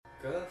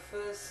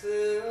कफस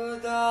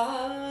उदास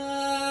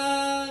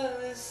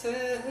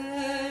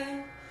है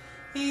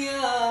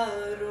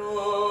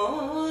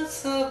यारों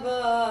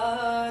सबा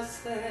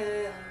से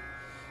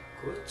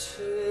कुछ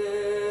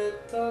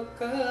तो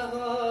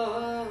कहो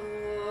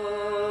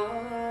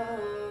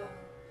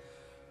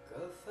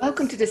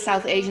Welcome कफस to the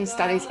South Asian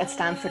Studies at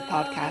Stanford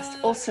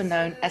podcast, also उदास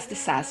known as the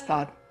SAS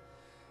Pod.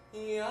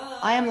 है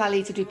I am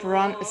Lalita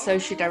Duparon,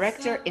 Associate यारों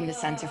Director in the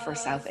Center for Saba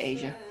South से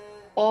Asia.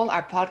 All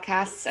our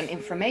podcasts and कुछ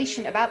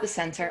information about the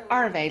center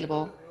are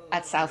available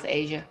at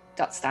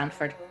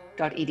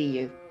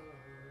southasia.stanford.edu.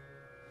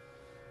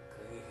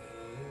 कहीं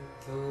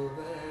तो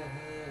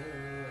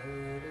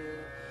बहर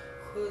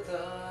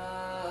खुदा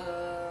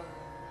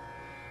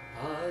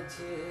आज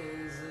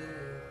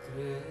जिक्र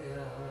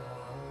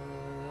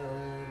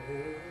यार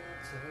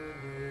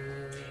चले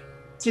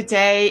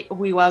Today,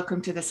 we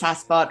welcome to the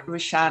SASPOT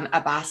Rushan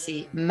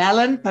Abbasi,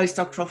 Mellon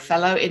postdoctoral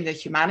fellow in the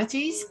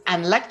humanities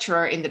and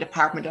lecturer in the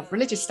Department of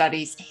Religious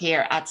Studies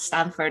here at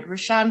Stanford.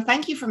 Rushan,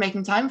 thank you for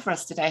making time for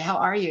us today. How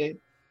are you?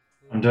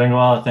 I'm doing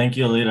well. Thank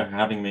you, Alita, for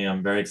having me.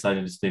 I'm very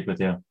excited to speak with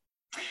you.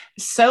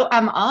 So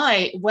am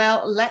I.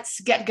 Well,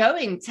 let's get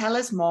going. Tell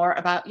us more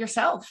about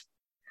yourself.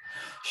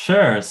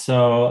 Sure.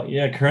 So,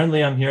 yeah,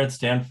 currently I'm here at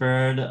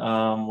Stanford,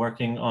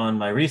 working on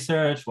my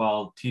research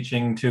while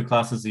teaching two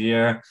classes a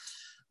year.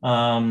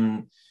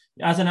 Um,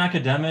 as an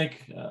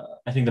academic,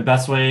 I think the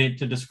best way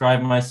to describe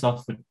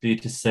myself would be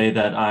to say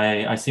that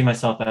I see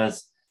myself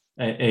as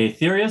a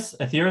theorist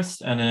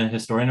and a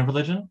historian of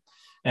religion.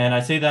 And I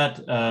say that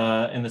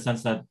in the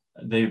sense that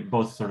they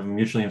both sort of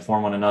mutually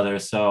inform one another.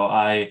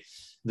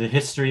 The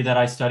history that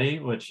I study,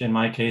 which in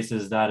my case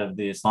is that of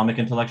the Islamic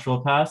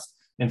intellectual past,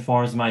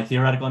 informs my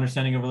theoretical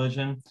understanding of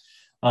religion.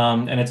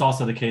 And it's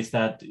also the case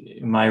that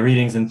my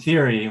readings in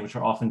theory, which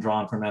are often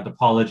drawn from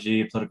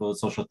anthropology, political and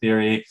social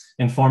theory,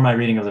 inform my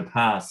reading of the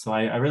past. So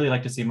I really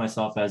like to see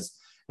myself as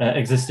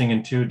existing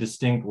in two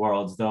distinct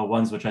worlds, though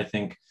ones which I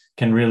think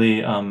can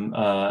really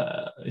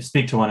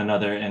speak to one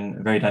another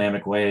in very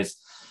dynamic ways.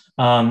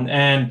 And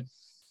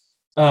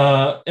In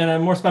a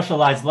more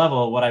specialized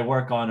level, what I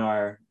work on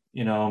are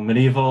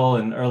medieval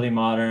and early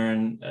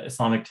modern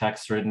Islamic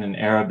texts written in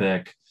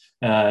Arabic,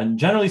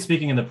 generally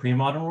speaking in the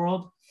pre-modern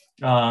world.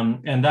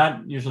 And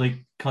that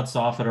usually cuts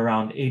off at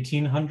around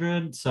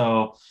 1800.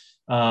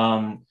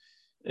 Um,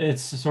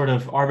 it's sort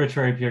of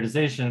arbitrary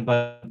periodization,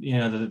 but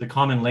the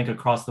common link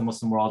across the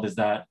Muslim world is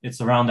that it's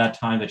around that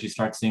time that you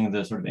start seeing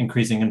the sort of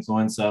increasing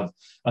influence of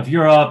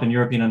Europe and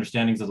European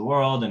understandings of the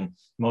world and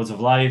modes of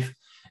life.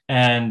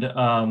 And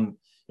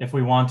if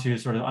we want to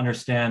sort of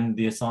understand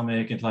the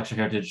Islamic intellectual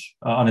heritage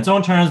on its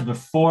own terms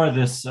before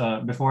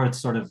it's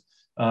sort of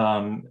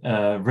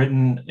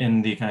written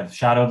in the kind of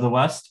shadow of the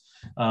West,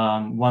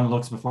 one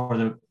looks before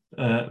the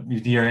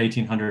year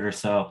 1800 or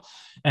so.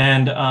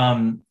 And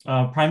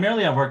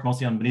primarily, I've worked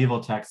mostly on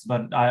medieval texts,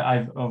 but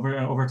I've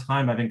over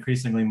time I've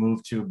increasingly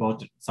moved to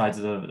both sides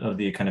of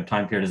the kind of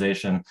time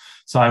periodization.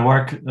 So I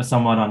work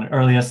somewhat on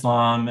early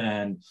Islam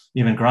and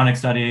even Quranic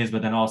studies,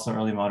 but then also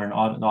early modern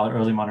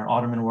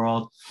Ottoman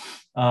world.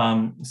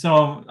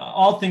 So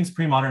all things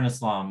pre-modern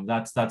Islam.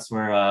 That's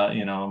where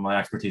my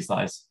expertise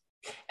lies.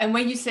 And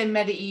when you say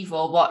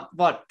medieval,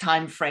 what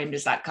time frame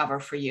does that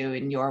cover for you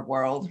in your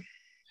world?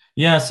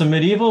 Yeah, so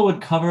medieval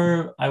would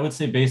cover, I would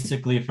say,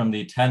 basically from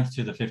the 10th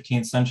to the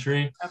 15th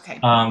century. Okay.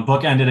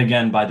 Bookended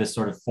again by this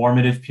sort of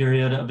formative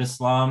period of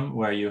Islam,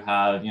 where you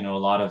have, a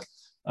lot of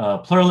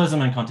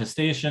pluralism and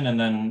contestation, and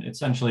then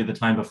essentially the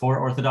time before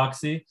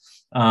Orthodoxy,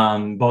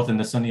 both in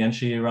the Sunni and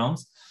Shia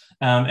realms.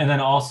 And then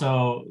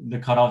also the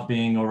cutoff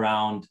being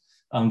around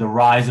the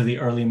rise of the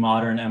early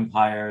modern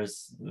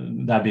empires,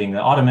 that being the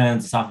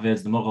Ottomans, the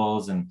Safavids, the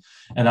Mughals, and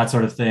that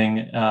sort of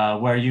thing,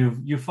 where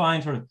you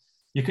find sort of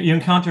you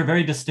encounter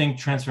very distinct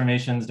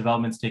transformations,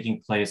 developments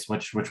taking place,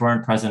 which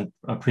weren't present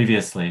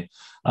previously.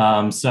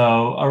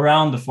 So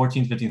around the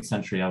 14th, 15th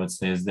century, I would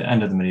say, is the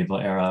end of the medieval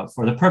era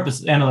for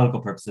the analytical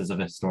purposes of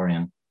a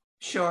historian.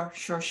 Sure.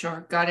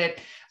 Got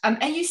it.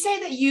 And you say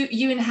that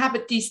you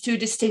inhabit these two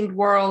distinct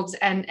worlds,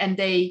 and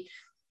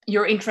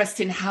you're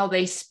interested in how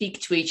they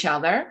speak to each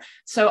other.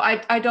 So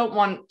I don't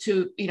want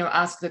to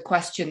ask the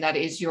question that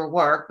is your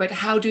work, but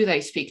how do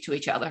they speak to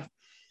each other?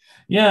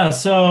 Yeah,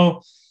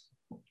 so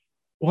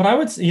what I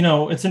would,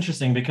 it's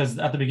interesting because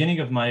at the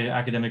beginning of my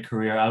academic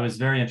career, I was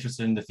very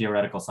interested in the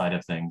theoretical side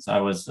of things. I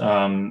was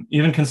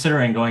even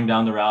considering going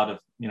down the route of,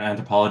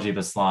 anthropology of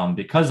Islam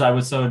because I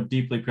was so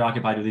deeply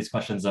preoccupied with these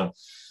questions of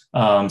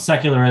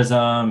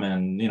secularism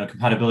and,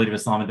 compatibility of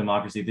Islam and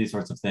democracy, these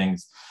sorts of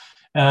things.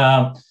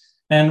 Uh,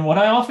 and what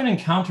I often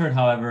encountered,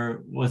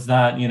 however, was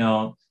that,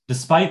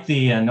 despite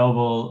the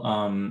noble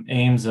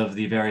aims of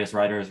the various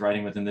writers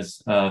writing within this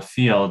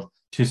field,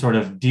 to sort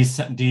of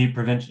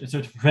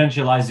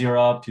provincialize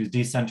Europe, to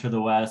decenter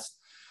the West.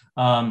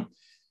 Um,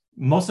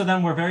 most of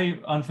them were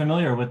very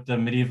unfamiliar with the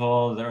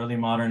medieval, the early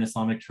modern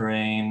Islamic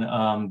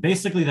terrain.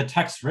 Basically, the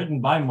texts written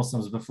by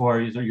Muslims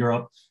before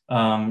Europe,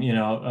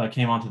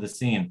 came onto the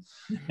scene,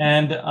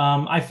 and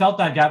I felt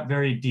that gap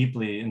very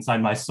deeply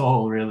inside my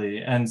soul,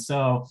 really. And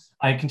so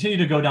I continued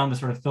to go down the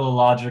sort of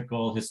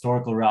philological,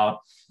 historical route.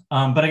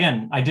 But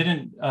again, I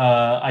didn't.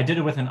 I did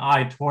it with an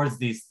eye towards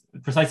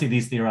precisely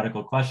these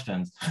theoretical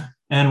questions.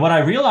 And what I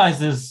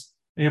realized is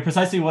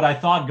precisely what I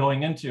thought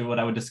going into what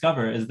I would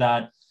discover is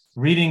that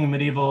reading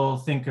medieval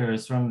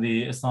thinkers from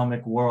the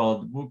Islamic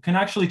world can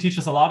actually teach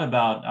us a lot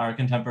about our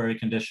contemporary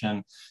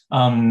condition,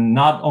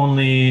 not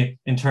only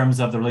in terms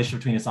of the relationship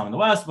between Islam and the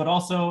West, but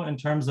also in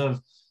terms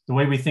of the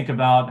way we think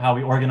about how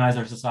we organize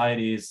our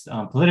societies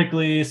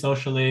politically,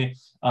 socially,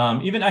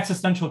 even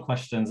existential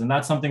questions. And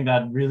that's something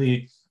that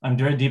really I'm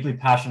very deeply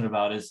passionate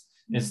about is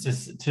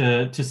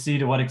to see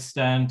to what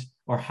extent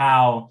or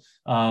how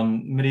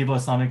medieval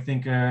Islamic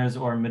thinkers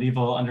or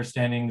medieval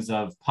understandings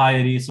of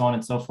piety, so on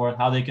and so forth,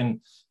 how they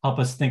can help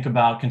us think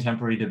about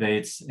contemporary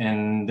debates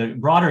in the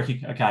broader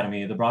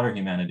academy, the broader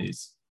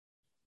humanities.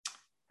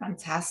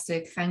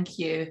 Fantastic, thank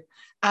you.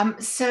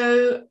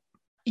 So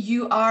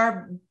you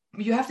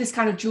have this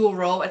kind of dual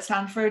role at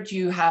Stanford.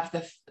 You have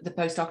the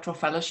postdoctoral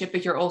fellowship,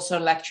 but you're also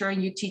a lecturer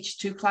and you teach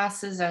 2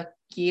 classes a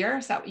year.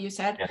 Is that what you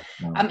said?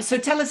 Yeah. So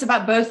tell us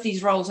about both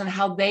these roles and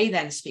how they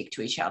then speak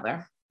to each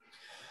other.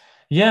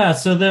 Yeah,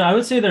 so I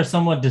would say they're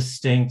somewhat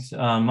distinct.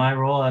 My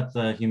role at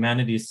the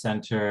Humanities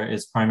Center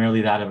is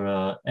primarily that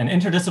of an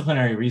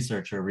interdisciplinary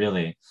researcher,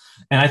 really,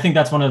 and I think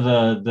that's one of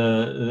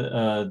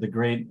the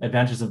great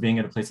advantages of being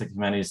at a place like the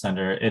Humanities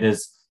Center. It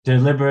is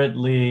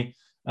deliberately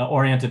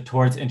oriented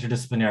towards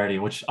interdisciplinarity,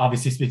 which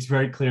obviously speaks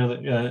very clearly,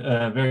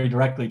 very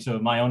directly to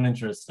my own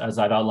interests as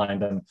I've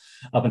outlined them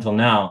up until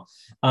now.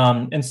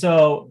 And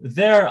so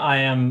there I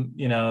am,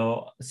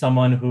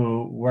 someone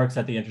who works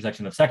at the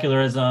intersection of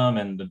secularism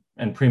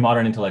and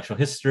pre-modern intellectual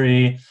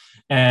history,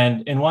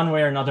 and in one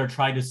way or another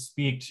try to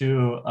speak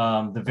to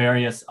the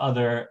various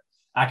other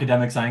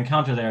academics I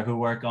encounter there who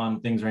work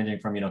on things ranging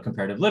from,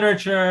 comparative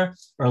literature,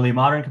 early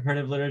modern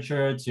comparative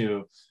literature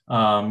to,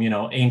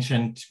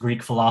 ancient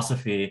Greek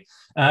philosophy.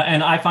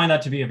 And I find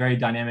that to be a very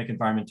dynamic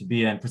environment to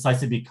be in,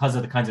 precisely because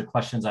of the kinds of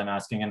questions I'm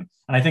asking. And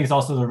I think it's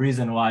also the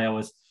reason why I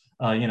was,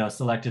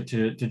 selected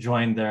to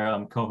join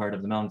their cohort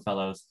of the Mellon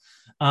Fellows.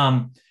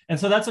 And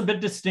so that's a bit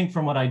distinct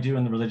from what I do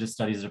in the religious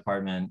studies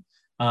department.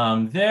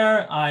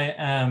 There I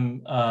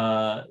am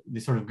the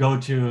sort of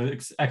go-to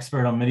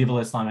expert on medieval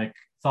Islamic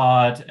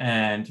thought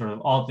and sort of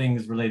all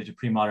things related to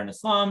pre-modern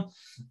Islam.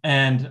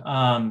 And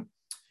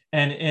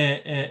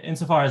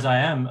insofar as I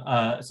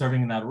am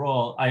serving in that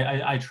role,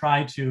 I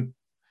try to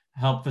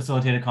help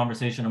facilitate a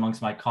conversation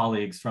amongst my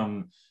colleagues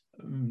from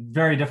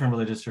very different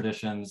religious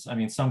traditions. I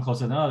mean, some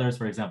closer than others,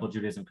 for example,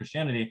 Judaism,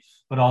 Christianity,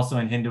 but also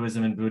in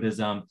Hinduism and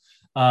Buddhism.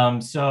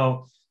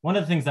 So one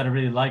of the things that I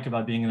really like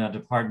about being in that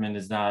department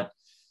is that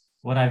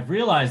what I've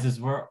realized is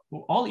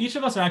each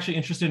of us are actually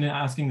interested in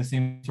asking the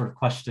same sort of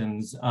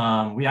questions.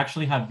 We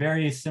actually have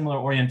very similar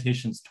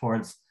orientations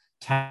towards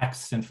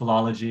text and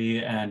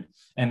philology and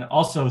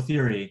also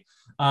theory,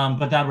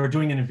 but that we're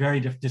doing it in a very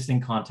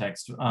distinct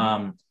context.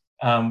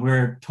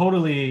 We're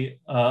totally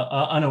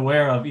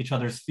unaware of each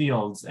other's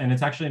fields, and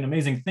it's actually an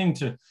amazing thing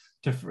to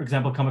for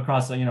example, come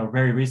across.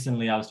 Very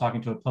recently, I was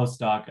talking to a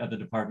postdoc at the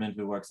department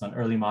who works on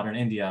early modern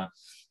India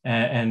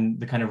and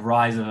the kind of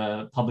rise of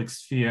a public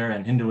sphere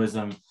and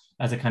Hinduism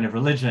as a kind of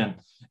religion.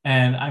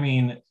 And I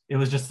mean, it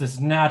was just this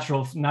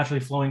naturally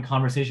flowing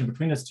conversation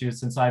between us two,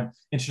 since I'm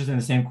interested in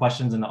the same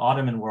questions in the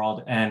Ottoman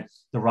world and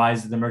the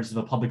rise, the emergence of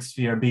a public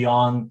sphere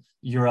beyond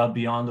Europe,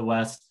 beyond the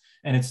West.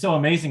 And it's so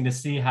amazing to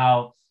see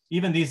how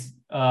even these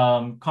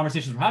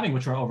conversations we're having,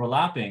 which are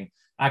overlapping,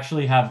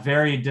 actually have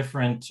very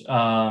different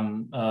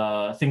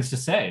things to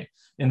say.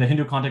 In the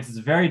Hindu context, it's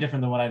very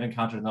different than what I've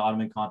encountered in the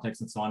Ottoman context,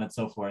 and so on and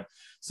so forth.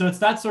 So it's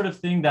that sort of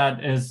thing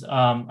that is,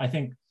 I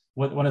think,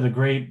 one of the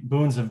great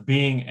boons of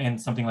being in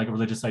something like a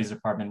religious studies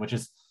department, which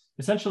is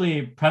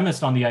essentially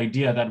premised on the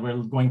idea that we're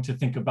going to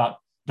think about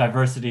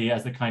diversity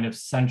as the kind of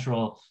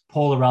central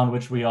pole around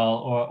which we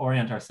all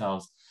orient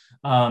ourselves.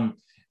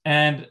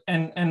 And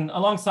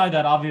alongside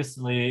that,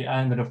 obviously,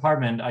 in the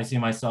department, I see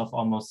myself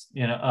almost,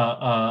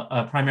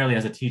 primarily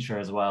as a teacher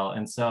as well.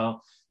 And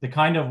so the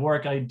kind of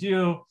work I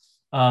do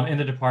in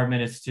the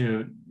department is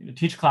to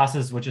teach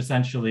classes which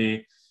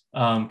essentially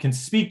can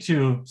speak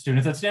to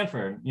students at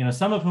Stanford,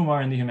 some of whom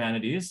are in the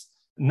humanities,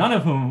 none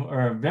of whom,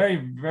 or very,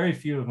 very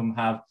few of whom,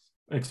 have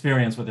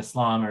experience with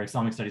Islam or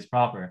Islamic studies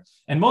proper,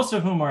 and most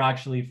of whom are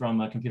actually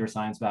from a computer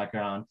science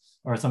background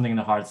or something in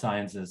the hard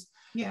sciences.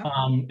 Yeah.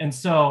 And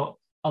so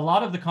a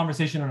lot of the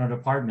conversation in our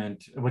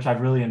department, which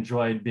I've really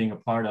enjoyed being a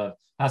part of,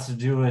 has to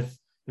do with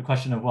the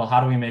question of, well, how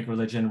do we make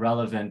religion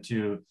relevant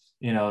to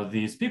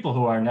these people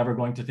who are never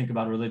going to think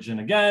about religion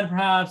again,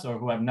 perhaps, or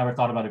who have never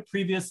thought about it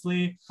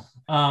previously.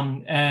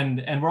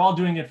 And we're all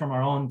doing it from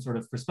our own sort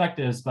of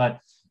perspectives, but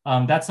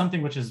that's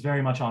something which is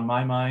very much on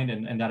my mind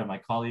and that of my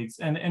colleagues.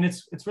 And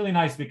it's really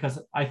nice because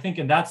I think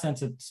in that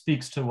sense, it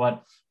speaks to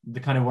what the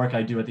kind of work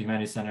I do at the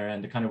Humanities Center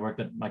and the kind of work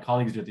that my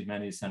colleagues do at the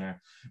Humanities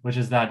Center, which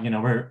is that,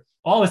 we're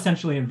all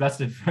essentially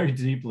invested very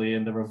deeply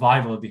in the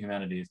revival of the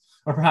humanities,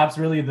 or perhaps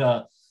really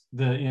the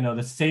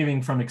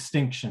saving from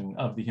extinction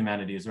of the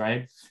humanities,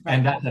 right?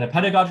 And that's at a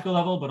pedagogical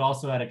level, but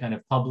also at a kind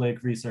of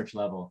public research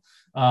level.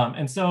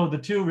 And so the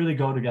two really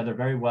go together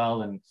very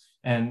well. And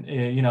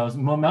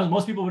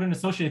most people wouldn't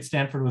associate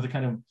Stanford with a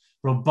kind of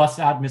robust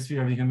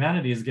atmosphere of the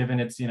humanities, given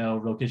its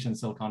location in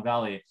Silicon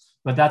Valley.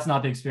 But that's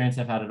not the experience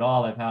I've had at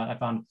all. I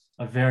found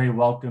a very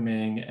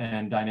welcoming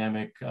and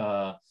dynamic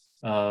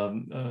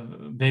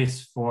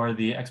base for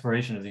the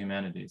exploration of the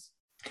humanities.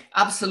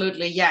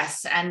 Absolutely,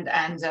 yes, and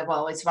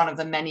well, it's one of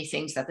the many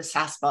things that the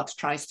SASBOT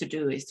tries to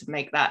do, is to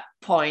make that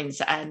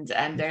point. And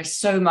there's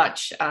so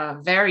much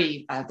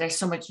very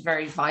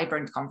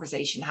vibrant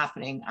conversation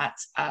happening at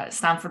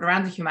Stanford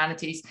around the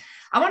humanities.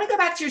 I want to go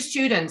back to your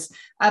students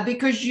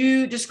because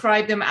you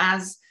describe them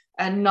as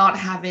not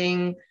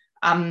having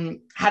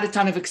had a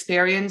ton of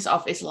experience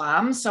of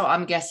Islam. So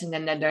I'm guessing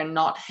then that they're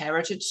not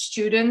heritage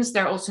students.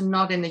 They're also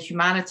not in the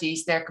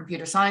humanities, they're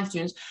computer science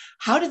students.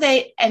 How do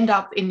they end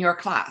up in your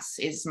class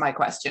is my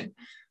question.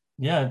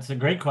 Yeah, it's a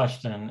great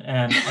question.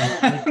 And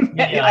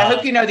I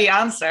hope you know the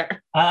answer.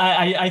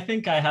 I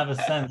think I have a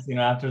sense,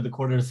 after the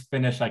quarter's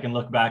finished, I can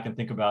look back and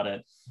think about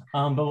it.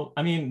 But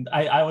I mean,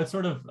 I would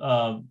sort of,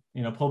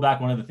 pull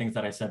back one of the things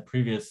that I said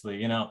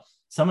previously.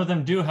 Some of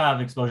them do have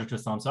exposure to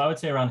Islam. So I would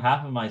say around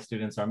half of my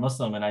students are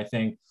Muslim. And I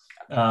think,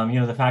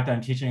 the fact that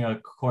I'm teaching a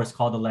course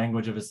called The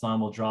Language of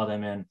Islam will draw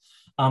them in.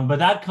 But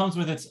that comes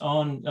with its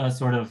own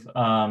sort of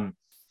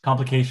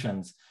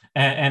complications.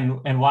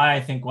 And why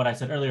I think what I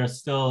said earlier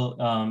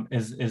still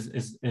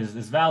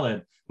is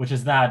valid, which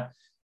is that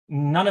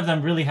none of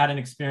them really had an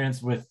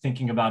experience with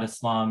thinking about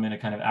Islam in a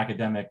kind of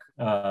academic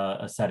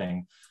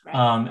setting.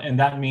 Right. And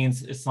that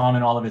means Islam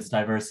in all of its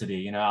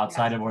diversity,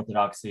 outside of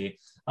orthodoxy,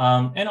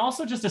 and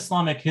also just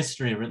Islamic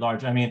history writ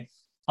large. I mean,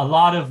 a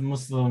lot of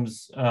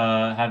Muslims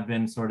have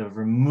been sort of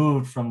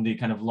removed from the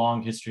kind of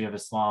long history of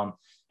Islam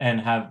and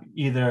have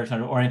either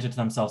sort of oriented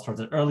themselves towards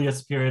the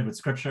earliest period with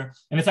scripture.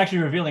 And it's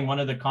actually revealing. One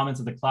of the comments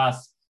of the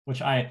class,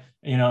 which I,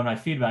 in my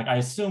feedback, I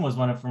assume was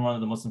from one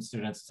of the Muslim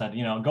students, said,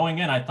 going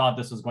in, I thought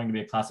this was going to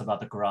be a class about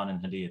the Quran and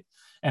Hadith.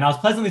 And I was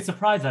pleasantly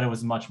surprised that it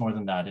was much more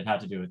than that. It had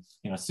to do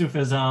with,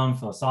 Sufism,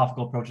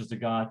 philosophical approaches to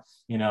God,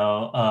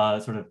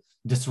 sort of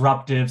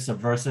disruptive,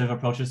 subversive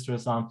approaches to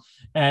Islam.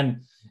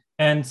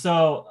 And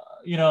so,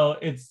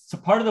 it's a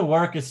part of the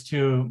work is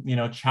to,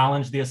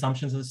 challenge the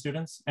assumptions of the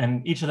students.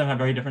 And each of them have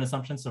very different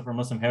assumptions. So for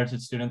Muslim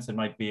heritage students, it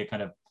might be a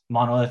kind of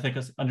monolithic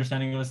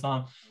understanding of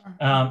Islam.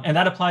 And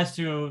that applies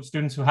to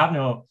students who have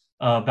no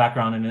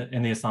background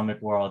in the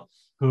Islamic world,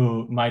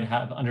 who might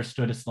have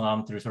understood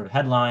Islam through sort of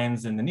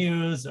headlines in the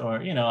news,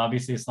 or,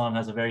 obviously Islam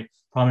has a very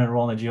prominent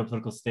role in the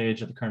geopolitical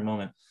stage at the current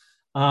moment.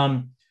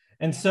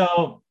 And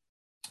so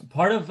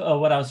part of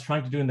what I was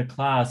trying to do in the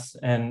class,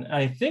 and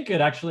I think it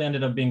actually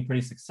ended up being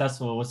pretty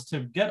successful, was to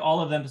get all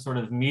of them to sort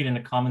of meet in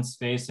a common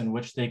space in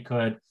which they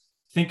could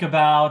think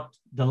about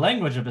the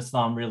language of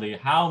Islam, really,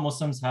 how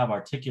Muslims have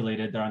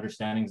articulated their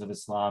understandings of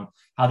Islam,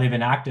 how they've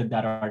enacted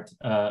that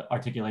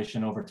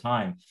articulation over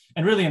time,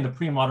 and really in the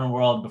pre-modern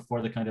world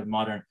before the kind of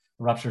modern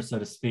rupture, so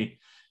to speak.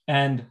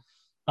 And,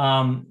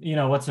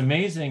 what's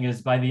amazing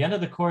is by the end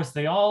of the course,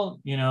 they all,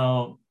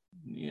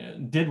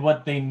 did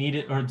what they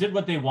needed or did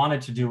what they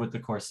wanted to do with the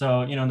course.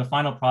 So, in the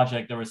final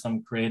project, there were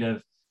some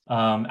creative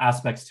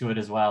aspects to it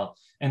as well.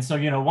 And so,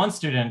 one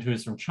student who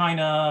is from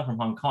China, from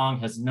Hong Kong,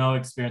 has no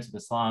experience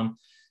with Islam,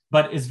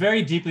 but is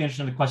very deeply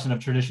interested in the question of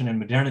tradition and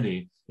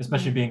modernity,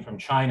 especially being from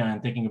China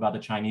and thinking about the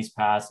Chinese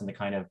past and the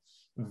kind of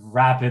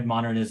rapid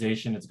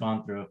modernization it's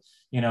gone through.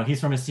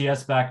 He's from a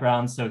CS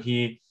background, so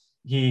he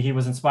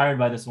was inspired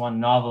by this one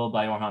novel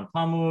by Orhan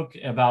Pamuk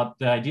about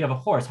the idea of a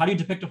horse. How do you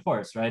depict a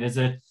horse, right?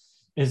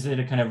 Is it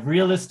a kind of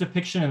realist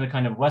depiction in the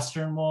kind of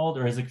Western mold,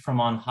 or is it from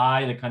on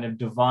high, the kind of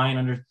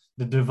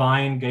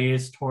divine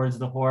gaze towards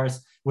the horse,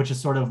 which is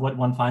sort of what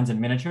one finds in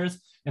miniatures?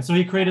 And so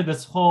he created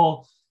this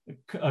whole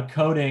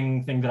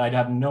coding thing that I'd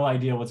have no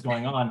idea what's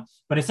going on.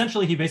 But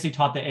essentially, he basically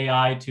taught the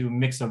AI to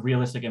mix a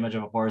realistic image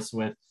of a horse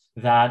with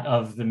that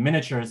of the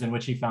miniatures in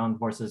which he found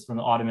horses from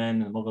the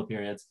Ottoman and Mughal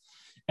periods.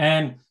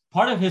 And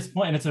part of his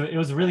point, and it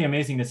was really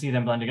amazing to see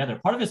them blend together.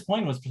 Part of his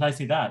point was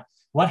precisely that.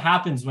 What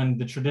happens when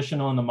the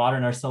traditional and the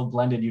modern are so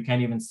blended, you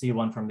can't even see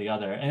one from the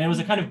other? And it was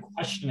a kind of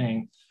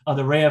questioning of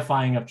the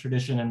reifying of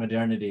tradition and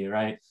modernity,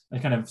 right?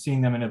 And kind of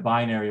seeing them in a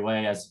binary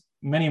way, as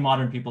many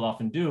modern people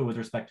often do with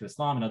respect to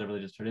Islam and other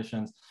religious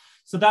traditions.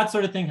 So that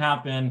sort of thing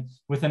happened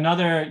with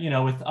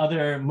with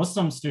other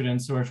Muslim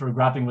students who are sort of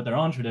grappling with their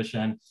own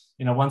tradition.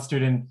 One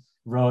student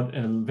wrote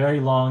a very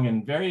long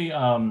and very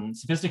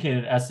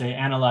sophisticated essay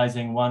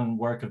analyzing one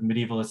work of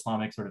medieval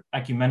Islamic sort of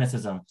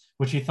ecumenicism,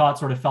 which he thought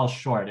sort of fell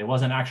short. It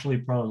wasn't actually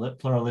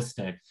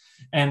pluralistic.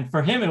 And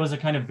for him, it was a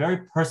kind of very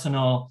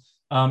personal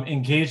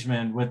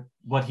engagement with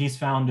what he's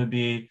found to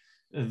be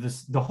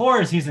the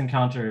horrors he's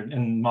encountered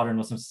in modern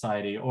Muslim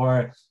society,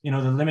 or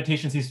the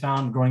limitations he's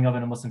found growing up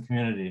in a Muslim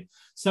community.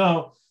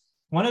 So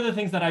one of the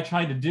things that I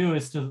try to do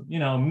is to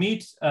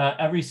meet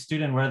every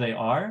student where they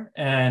are,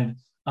 and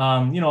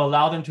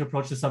allow them to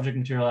approach the subject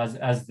material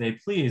as they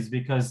please,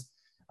 because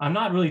I'm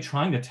not really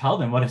trying to tell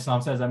them what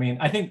Islam says. I mean,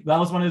 I think that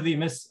was one of the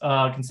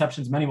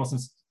misconceptions many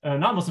Muslims,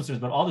 not Muslim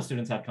students, but all the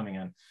students had coming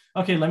in.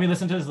 Okay, let me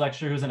listen to this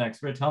lecturer who's an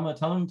expert. Tell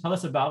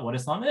us about what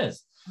Islam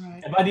is.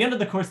 Right. And by the end of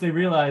the course, they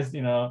realized,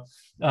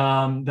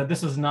 that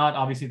this was not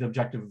obviously the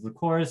objective of the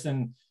course,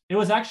 and it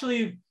was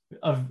actually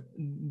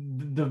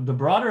the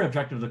broader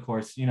objective of the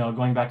course.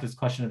 Going back to this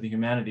question of the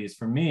humanities,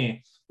 for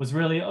me, was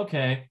really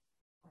okay.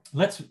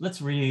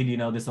 Let's read,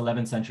 this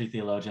 11th century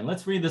theologian.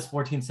 Let's read this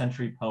 14th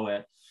century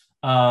poet,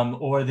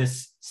 or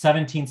this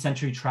 17th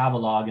century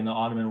travelogue in the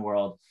Ottoman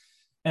world,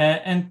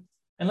 and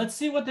let's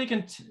see what they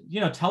can,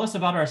 tell us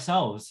about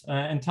ourselves,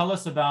 and tell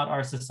us about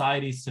our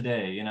societies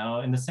today.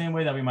 In the same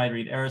way that we might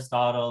read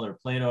Aristotle or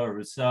Plato or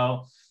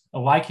Rousseau.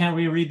 Why can't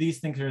we read these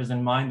thinkers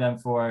and mine them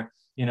for,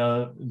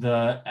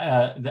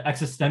 the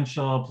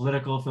existential,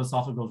 political,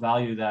 philosophical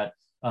value that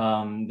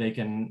they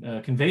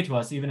can convey to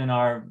us, even in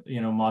our,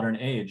 modern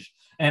age.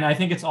 And I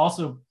think it's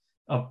also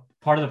a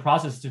part of the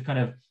process to kind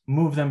of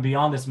move them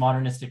beyond this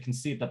modernistic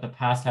conceit that the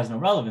past has no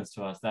relevance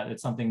to us, that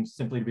it's something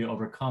simply to be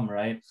overcome,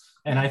 right?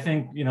 And I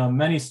think,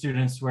 many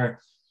students were,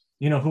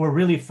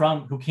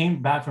 who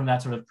came back from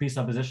that sort of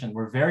presupposition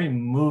were very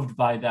moved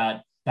by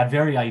that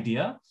very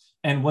idea,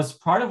 and was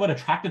part of what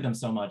attracted them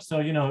so much. So,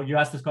 you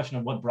asked this question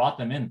of what brought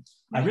them in.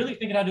 Right. I really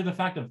think it had to do with the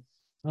fact of,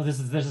 there's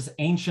this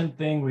ancient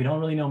thing. We don't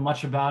really know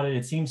much about it.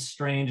 It seems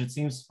strange. It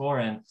seems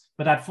foreign.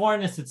 But that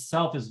foreignness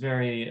itself is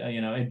very,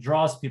 it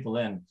draws people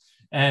in.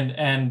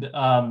 And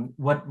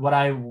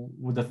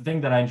the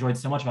thing that I enjoyed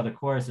so much about the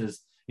course is,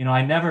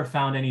 I never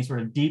found any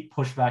sort of deep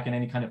pushback in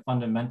any kind of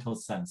fundamental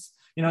sense.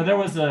 There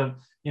was a,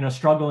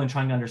 struggle in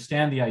trying to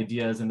understand the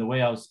ideas and the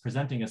way I was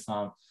presenting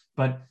Islam,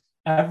 but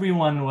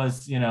everyone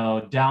was,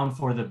 down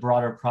for the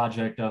broader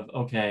project of,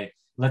 okay,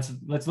 let's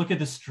look at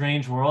this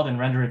strange world and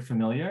render it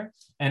familiar.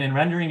 And in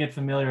rendering it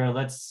familiar,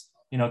 let's,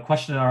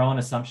 question our own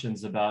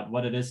assumptions about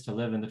what it is to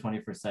live in the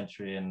 21st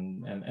century.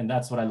 And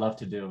that's what I love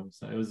to do.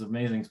 So it was an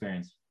amazing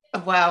experience.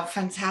 Wow,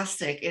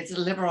 fantastic. It's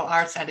liberal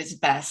arts at its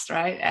best,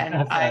 right? And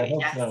I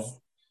hope so.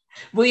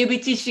 Will you be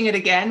teaching it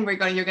again? You're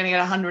going to get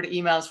 100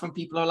 emails from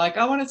people who are like,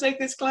 I want to take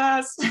this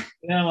class.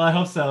 Yeah, well, I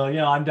hope so.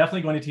 I'm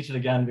definitely going to teach it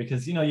again,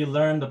 because, you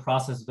learn the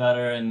process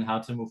better and how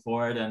to move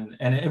forward, and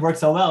it works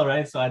so well,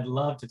 right? So I'd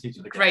love to teach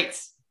it again.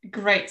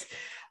 Great.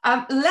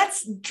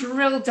 Let's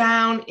drill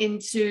down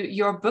into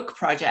your book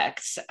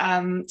project.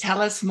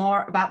 Tell us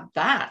more about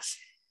that.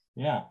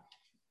 Yeah.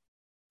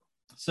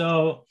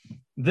 So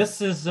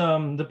this is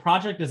the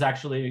project is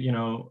actually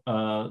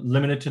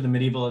limited to the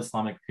medieval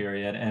Islamic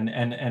period and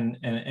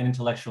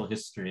intellectual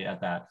history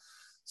at that.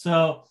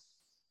 So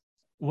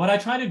what I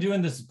try to do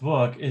in this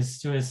book is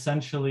to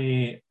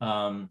essentially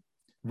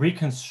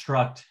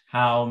reconstruct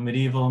how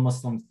medieval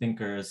Muslim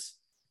thinkers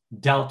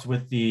dealt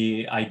with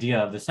the idea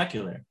of the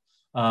secular,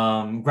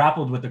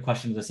 grappled with the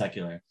question of the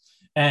secular.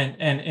 And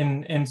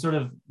in sort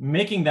of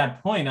making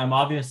that point, I'm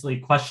obviously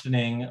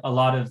questioning a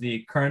lot of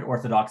the current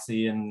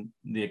orthodoxy in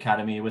the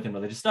academy within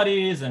religious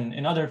studies and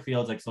in other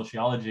fields like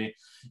sociology,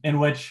 in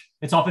which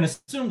it's often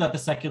assumed that the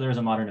secular is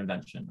a modern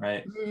invention,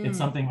 right? It's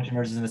something which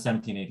emerges in the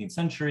 17th, 18th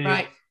century.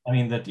 Right. I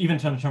mean, that even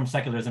the term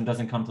secularism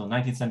doesn't come till the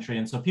 19th century.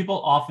 And so people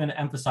often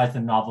emphasize the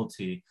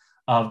novelty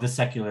of the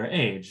secular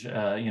age,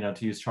 to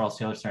use Charles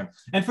Taylor's term,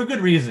 and for good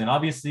reason.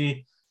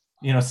 Obviously,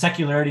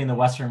 secularity in the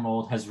Western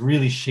mold has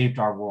really shaped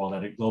our world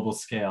at a global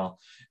scale.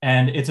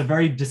 And it's a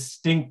very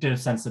distinctive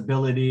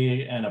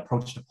sensibility and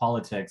approach to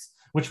politics,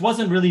 which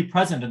wasn't really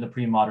present in the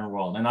pre-modern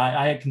world. And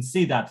I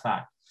concede that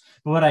fact.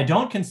 But what I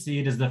don't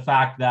concede is the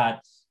fact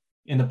that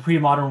in the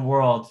pre-modern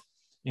world,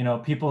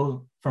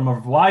 people from a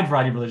wide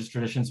variety of religious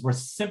traditions were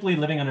simply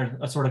living under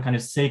a sort of kind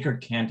of sacred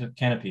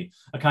canopy,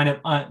 a kind of,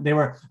 they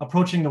were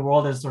approaching the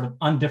world as sort of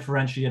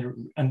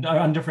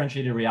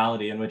undifferentiated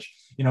reality in which,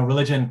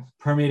 religion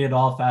permeated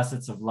all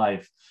facets of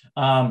life.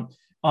 On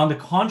the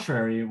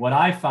contrary, what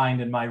I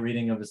find in my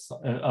reading of the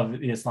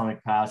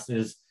Islamic past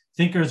is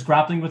thinkers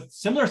grappling with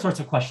similar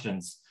sorts of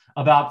questions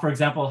about, for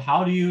example,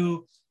 how do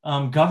you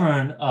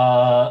govern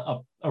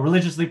a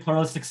religiously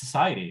pluralistic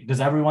society? Does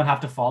everyone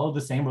have to follow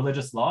the same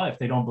religious law if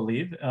they don't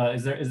believe?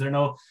 Is there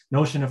no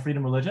notion of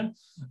freedom of religion?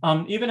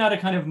 Even at a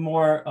kind of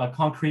more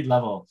concrete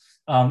level,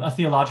 a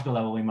theological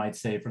level, we might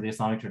say, for the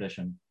Islamic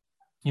tradition.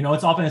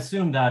 It's often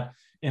assumed that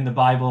in the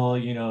Bible,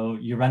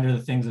 you render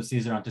the things of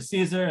Caesar unto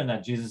Caesar, and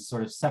that Jesus is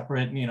sort of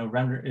separate,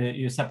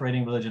 you're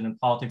separating religion and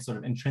politics sort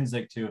of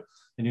intrinsic to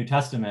the New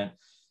Testament.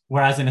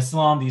 Whereas in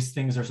Islam, these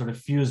things are sort of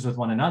fused with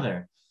one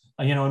another.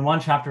 In one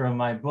chapter of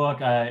my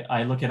book,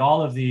 I look at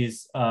all of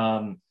these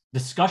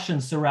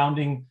discussions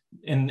surrounding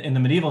in the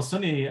medieval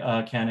Sunni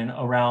canon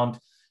around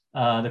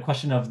the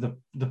question of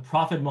the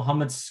Prophet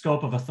Muhammad's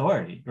scope of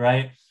authority,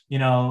 right?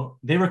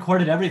 They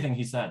recorded everything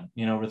he said,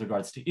 with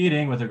regards to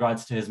eating, with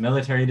regards to his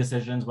military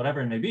decisions,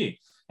 whatever it may be.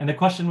 And the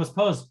question was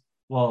posed,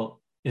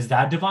 well, is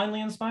that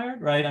divinely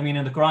inspired, right? I mean,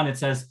 in the Quran, it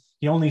says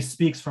he only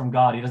speaks from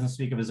God. He doesn't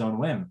speak of his own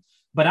whim.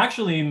 But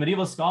actually,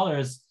 medieval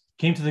scholars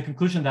came to the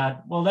conclusion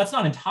that, well, that's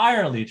not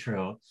entirely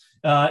true.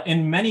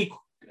 In many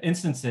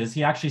instances,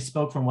 he actually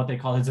spoke from what they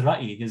call his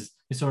ra'i, his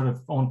sort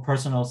of own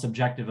personal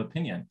subjective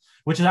opinion,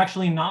 which is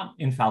actually not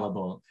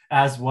infallible,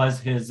 as was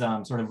his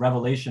sort of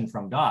revelation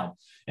from God.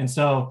 And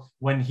so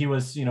when he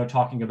was,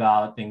 talking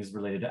about things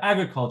related to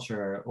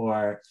agriculture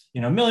or,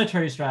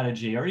 military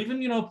strategy, or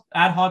even,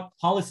 ad hoc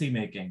policy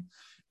making,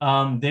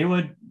 they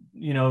would,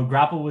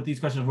 grapple with these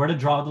questions, where to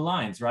draw the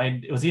lines,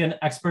 right? Was he an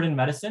expert in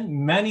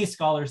medicine? Many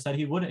scholars said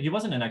he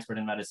wasn't an expert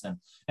in medicine.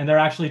 And there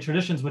are actually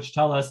traditions which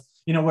tell us,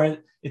 where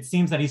it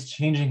seems that he's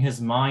changing his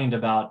mind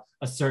about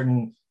a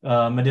certain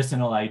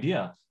medicinal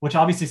idea, which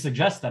obviously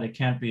suggests that it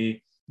can't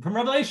be from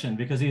revelation,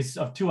 because he's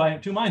of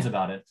two minds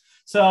about it.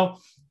 So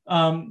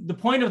the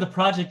point of the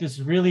project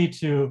is really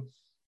to,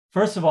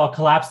 first of all,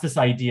 collapse this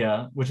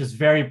idea, which is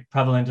very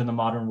prevalent in the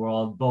modern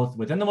world, both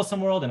within the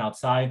Muslim world and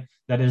outside,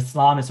 that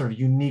Islam is sort of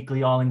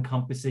uniquely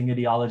all-encompassing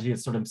ideology.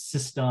 It's sort of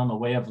system, a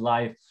way of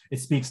life. It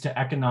speaks to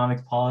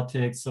economic,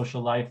 politics,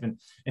 social life in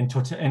a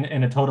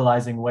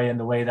totalizing way,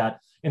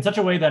 in such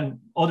a way that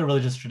other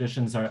religious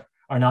traditions are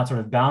not sort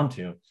of bound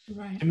to.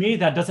 Right. To me,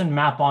 that doesn't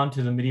map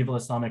onto the medieval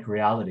Islamic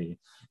reality.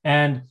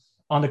 And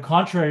on the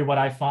contrary, what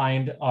I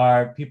find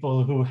are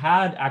people who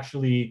had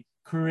actually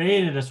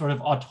created a sort of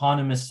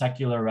autonomous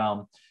secular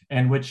realm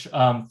in which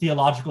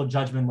theological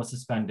judgment was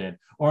suspended,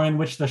 or in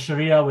which the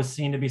Sharia was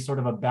seen to be sort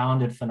of a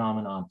bounded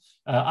phenomenon,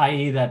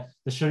 i.e. that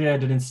the Sharia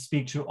didn't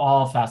speak to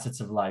all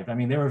facets of life. I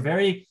mean, they were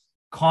very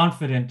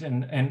confident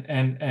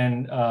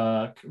and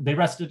they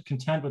rested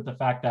content with the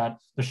fact that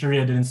the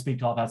Sharia didn't speak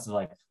to all facets of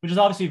life, which is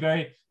obviously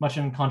very much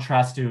in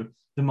contrast to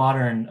the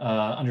modern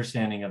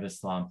understanding of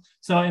Islam.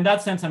 So in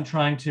that sense, I'm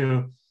trying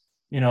to,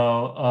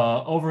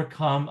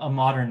 overcome a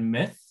modern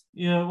myth,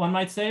 one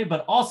might say,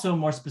 but also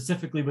more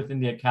specifically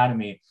within the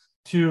academy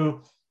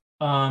to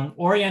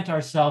orient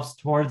ourselves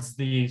towards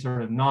the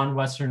sort of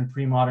non-Western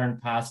pre-modern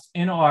past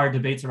in our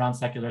debates around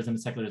secularism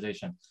and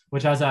secularization,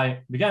 which, as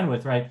I began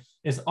with, right,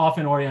 is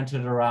often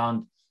oriented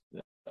around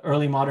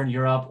early modern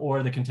Europe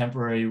or the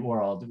contemporary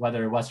world,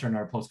 whether Western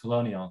or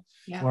post-colonial.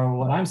 Yeah. Where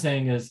what I'm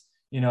saying is,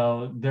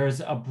 there's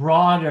a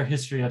broader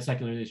history of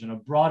secularization, a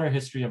broader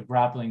history of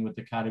grappling with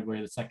the category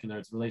of the secular,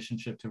 its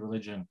relationship to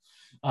religion,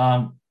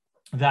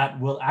 that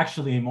will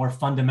actually more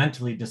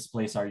fundamentally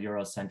displace our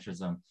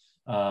Eurocentrism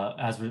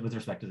with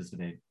respect to this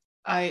debate.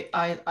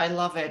 I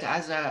love it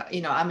as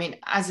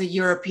a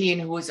European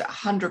who was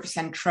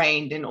 100%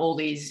 trained in all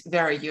these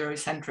very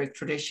Eurocentric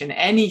tradition,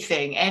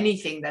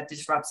 anything that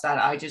disrupts that,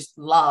 I just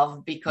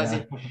love, because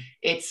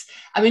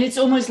it's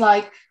almost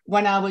like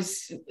when I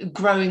was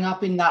growing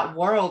up in that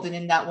world and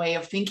in that way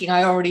of thinking,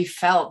 I already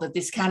felt that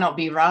this cannot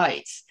be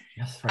right.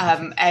 Yes,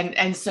 right.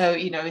 And so,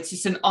 it's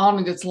just an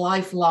ongoing,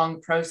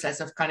 lifelong process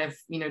of kind of,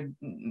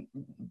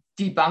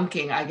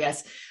 debunking, I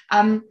guess.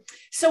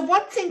 So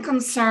one thing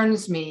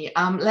concerns me,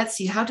 let's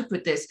see how to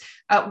put this.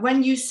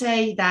 When you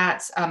say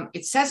that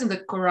it says in the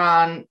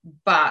Quran,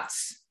 but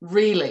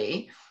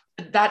really,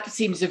 that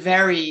seems a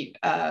very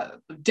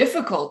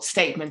difficult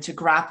statement to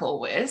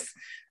grapple with.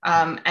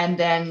 And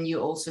then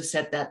you also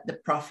said that the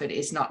prophet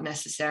is not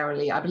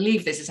necessarily, I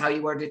believe this is how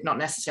you worded it, not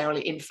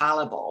necessarily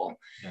infallible.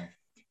 Yeah.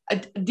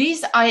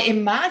 These, I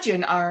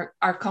imagine, are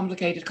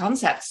complicated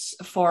concepts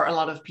for a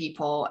lot of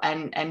people,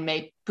 and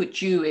may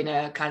put you in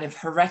a kind of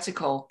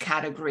heretical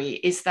category.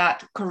 Is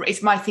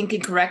my thinking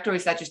correct, or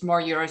is that just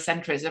more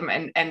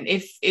Eurocentrism? And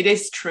if it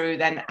is true,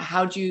 then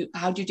how do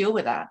you deal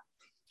with that?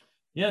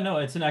 Yeah, no,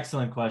 it's an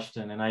excellent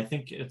question, and I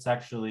think it's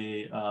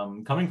actually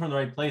coming from the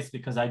right place,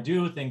 because I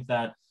do think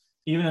that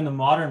even in the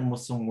modern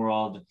Muslim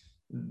world,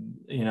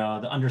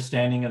 the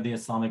understanding of the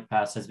Islamic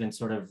past has been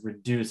sort of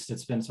reduced.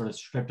 It's been sort of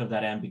stripped of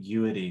that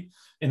ambiguity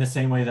in the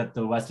same way that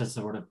the West has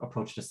sort of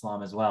approached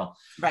Islam as well.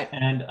 Right.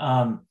 And,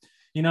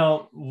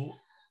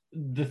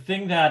 the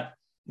thing that,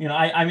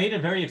 I made a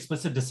very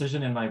explicit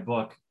decision in my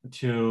book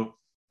to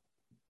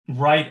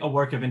write a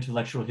work of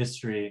intellectual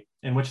history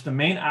in which the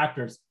main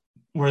actors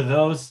were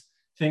those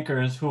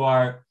thinkers who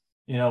are,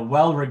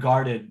 well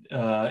regarded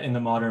in the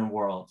modern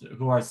world,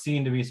 who are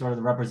seen to be sort of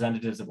the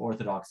representatives of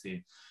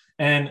orthodoxy.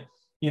 And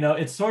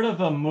it's sort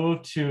of a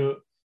move to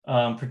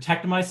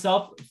protect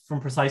myself from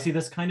precisely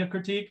this kind of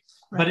critique,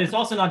 right. But it's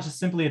also not just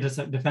simply a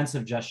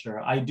defensive gesture.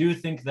 I do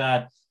think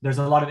that there's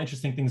a lot of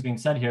interesting things being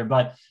said here,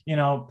 but,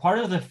 part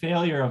of the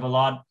failure of a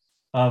lot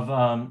of,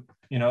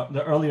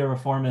 the earlier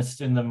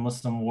reformists in the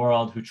Muslim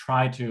world who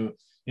tried to,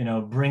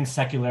 bring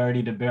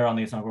secularity to bear on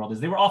the Islamic world is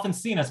they were often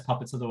seen as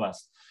puppets of the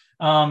West.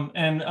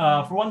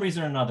 For one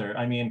reason or another,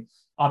 I mean,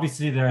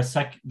 obviously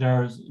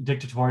there's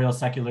dictatorial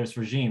secularist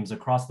regimes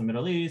across the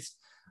Middle East.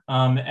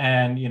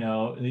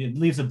 It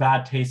leaves a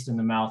bad taste in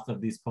the mouth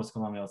of these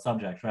post-colonial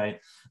subjects, right?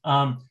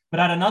 But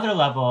at another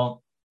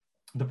level,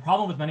 the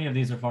problem with many of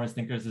these reformist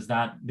thinkers is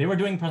that they were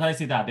doing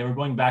precisely that. They were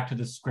going back to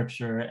the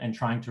scripture and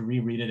trying to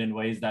reread it in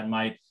ways that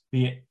might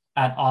be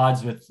at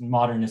odds with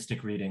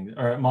modernistic reading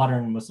or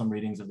modern Muslim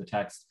readings of the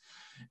text.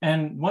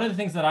 And one of the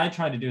things that I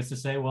try to do is to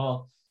say,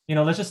 well,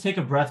 let's just take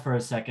a breath for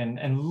a second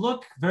and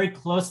look very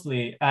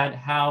closely at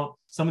how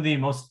some of the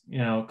most,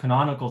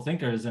 canonical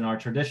thinkers in our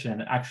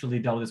tradition actually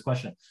dealt with this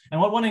question. And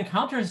what one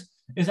encounters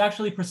is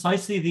actually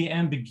precisely the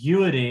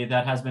ambiguity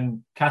that has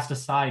been cast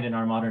aside in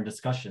our modern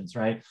discussions,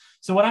 right?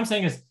 So what I'm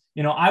saying is,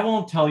 I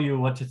won't tell you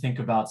what to think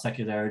about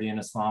secularity in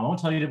Islam. I won't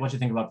tell you what to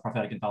think about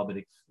prophetic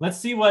infallibility. Let's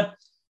see what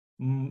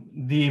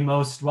the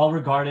most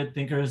well-regarded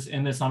thinkers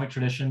in the Islamic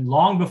tradition,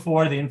 long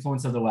before the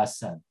influence of the West,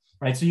 said,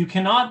 right? So you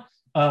cannot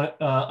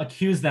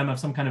accuse them of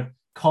some kind of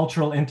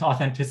cultural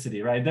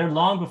inauthenticity, right? They're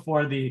long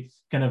before the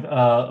kind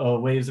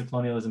of waves of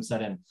colonialism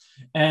set in.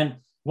 And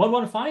what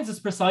one finds is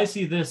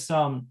precisely this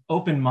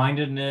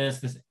open-mindedness,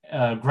 this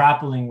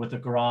grappling with the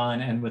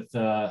Quran and with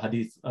the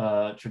Hadith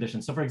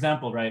tradition. So for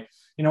example, right,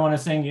 when I'm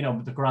saying,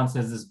 the Quran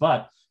says this,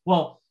 but,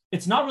 well,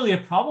 it's not really a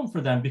problem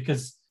for them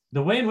because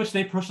the way in which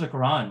they approach the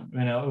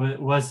Quran,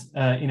 was,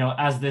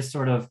 as this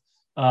sort of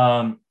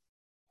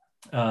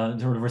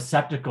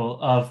receptacle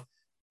of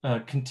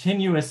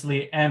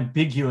continuously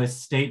ambiguous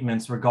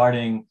statements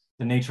regarding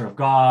the nature of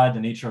God, the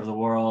nature of the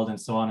world,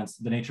 and so on, and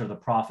the nature of the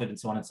prophet, and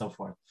so on and so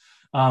forth.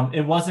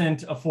 It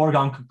wasn't a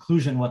foregone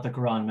conclusion what the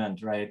Quran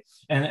meant, right?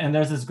 And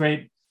there's this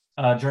great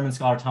German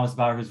scholar, Thomas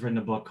Bauer, who's written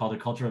a book called The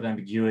Culture of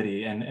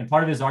Ambiguity. And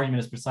part of his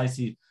argument is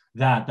precisely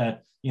that the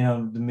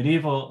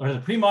medieval or the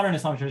pre-modern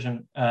Islamic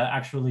tradition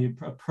actually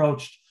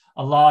approached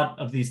a lot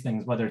of these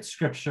things, whether it's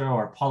scripture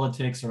or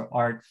politics or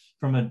art,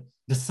 from a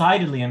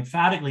decidedly,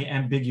 emphatically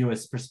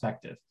ambiguous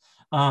perspective.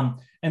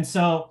 And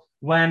so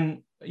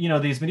when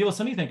these medieval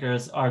Sunni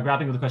thinkers are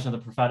grappling with the question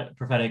of the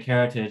prophetic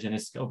heritage and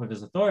his scope of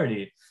his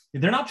authority,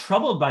 they're not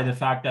troubled by the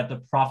fact that the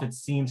prophet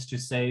seems to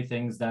say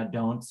things that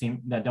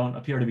don't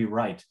appear to be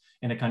right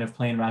in a kind of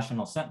plain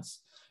rational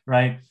sense,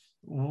 right?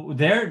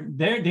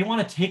 They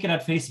want to take it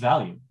at face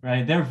value,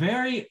 right? They're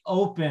very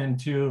open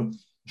to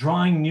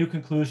drawing new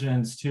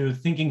conclusions, to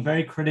thinking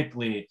very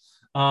critically.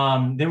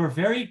 They were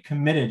very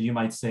committed, you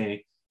might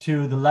say,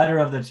 to the letter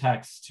of the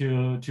text,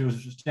 to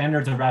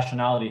standards of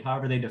rationality,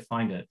 however they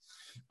defined it.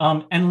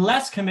 And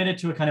less committed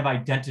to a kind of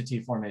identity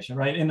formation,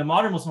 right? In the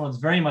modern Muslim world,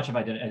 it's very much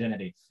about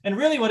identity. And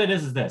really what it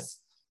is this: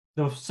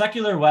 the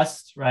secular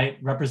West, right,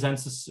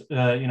 represents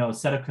a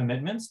set of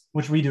commitments,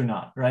 which we do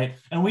not, right?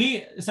 And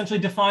we essentially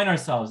define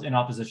ourselves in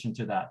opposition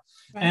to that.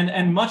 Right.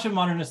 And much of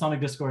modern Islamic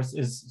discourse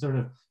is sort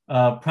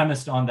of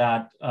premised on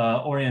that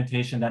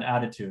orientation, that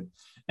attitude.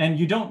 And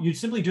you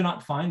simply do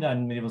not find that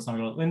in medieval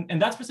Islamic world.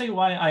 And that's precisely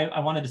why I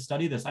wanted to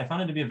study this. I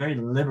found it to be a very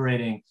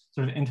liberating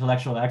sort of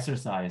intellectual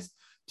exercise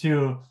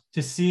to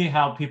see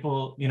how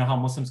people, how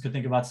Muslims could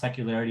think about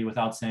secularity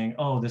without saying,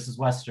 oh, this is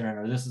Western,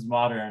 or this is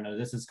modern, or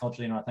this is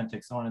culturally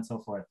inauthentic, so on and so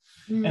forth.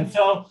 And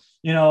so,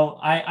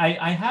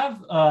 I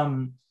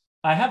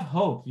have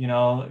hope.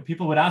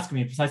 People would ask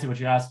me precisely what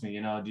you asked me.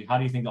 How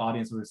do you think the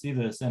audience will receive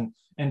this? And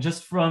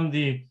just from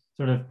the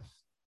sort of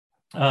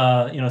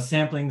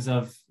samplings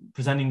of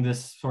presenting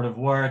this sort of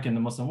work in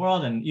the Muslim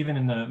world and even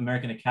in the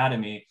American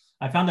Academy,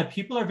 I found that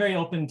people are very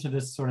open to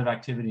this sort of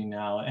activity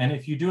now. And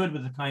if you do it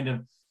with a kind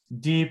of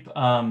deep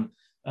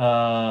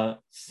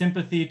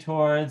sympathy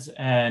towards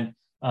and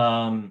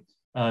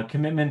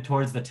commitment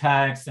towards the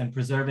text and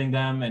preserving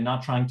them and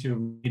not trying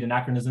to read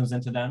anachronisms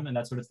into them and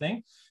that sort of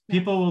thing,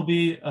 people will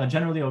be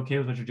generally okay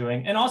with what you're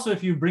doing. And also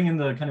if you bring in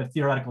the kind of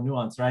theoretical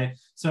nuance, right?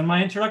 So in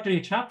my introductory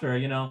chapter,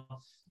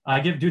 I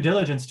give due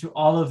diligence to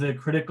all of the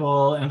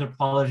critical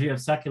anthropology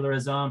of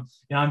secularism.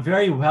 I'm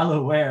very well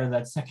aware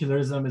that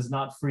secularism is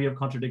not free of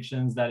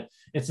contradictions, that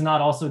it's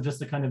not also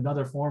just a kind of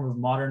another form of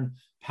modern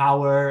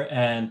power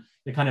and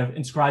the kind of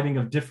inscribing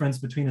of difference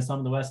between Islam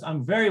and the West.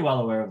 I'm very well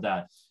aware of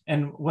that.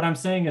 And what I'm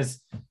saying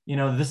is,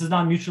 this is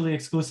not mutually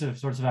exclusive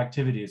sorts of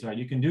activities, right?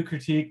 You can do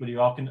critique, but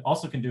you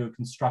also can do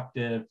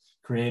constructive,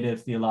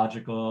 creative,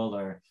 theological,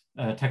 or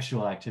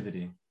textual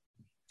activity.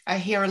 I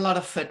hear a lot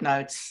of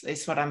footnotes,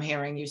 is what I'm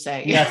hearing you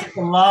say. Yes, it's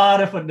a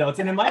lot of footnotes.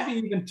 And it might be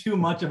even too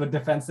much of a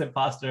defensive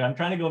posture. I'm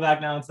trying to go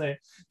back now and say,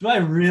 do I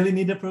really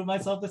need to prove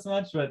myself this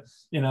much? But,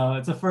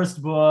 it's a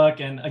first book.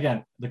 And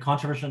again, the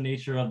controversial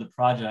nature of the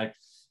project,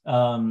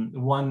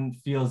 one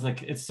feels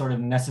like it's sort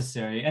of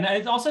necessary. And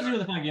it also has to do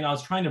with the fact, I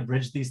was trying to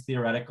bridge these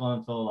theoretical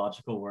and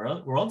philological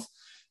worlds.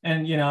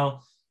 And,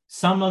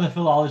 some of the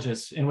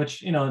philologists in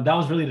which, that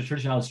was really the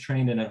tradition I was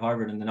trained in at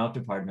Harvard in the Nauk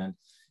department.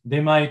 They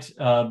might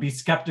be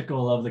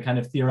skeptical of the kind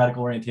of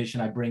theoretical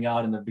orientation I bring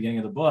out in the beginning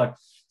of the book.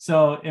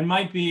 So it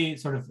might be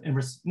sort of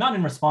not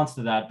in response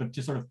to that, but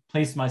to sort of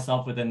place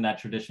myself within that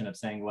tradition of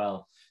saying,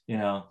 well,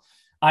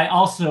 I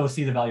also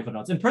see the value of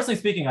footnotes. And personally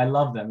speaking, I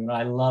love them.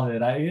 I love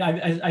it.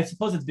 I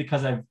suppose it's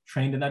because I've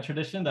trained in that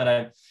tradition that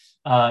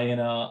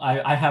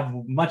I have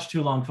much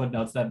too long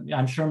footnotes that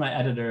I'm sure my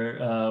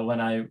editor, when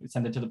I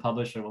send it to the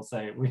publisher, will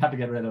say, we have to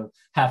get rid of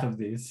half of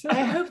these.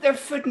 I hope they're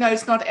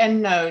footnotes, not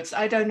endnotes.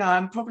 I don't know.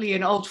 I'm probably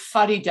an old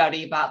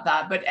fuddy-duddy about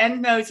that, but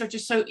endnotes are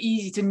just so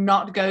easy to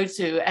not go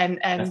to. And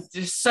yes.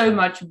 There's so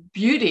much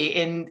beauty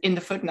in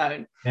the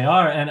footnote. They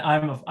are. And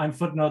I'm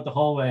footnote the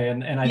whole way.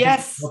 And I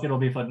think it'll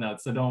be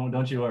footnotes. So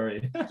don't you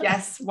worry.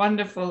 Yes.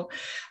 Wonderful.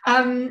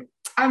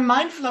 I'm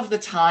mindful of the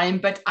time,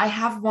 but I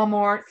have one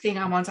more thing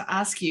I want to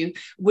ask you,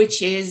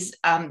 which is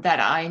that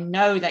I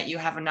know that you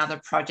have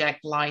another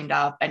project lined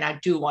up, and I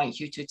do want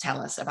you to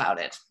tell us about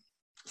it.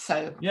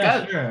 So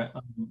Yeah, go. sure.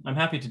 I'm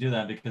happy to do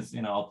that because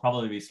I'll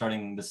probably be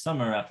starting this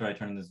summer after I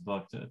turn this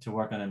book to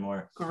work on it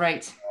more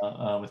Great.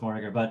 with more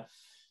rigor. But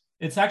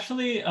it's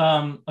actually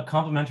a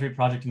complementary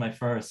project to my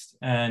first,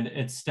 and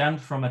it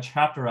stemmed from a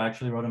chapter I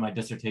actually wrote in my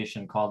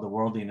dissertation called "The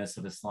Worldliness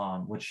of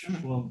Islam," which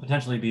will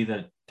potentially be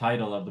the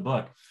title of the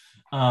book.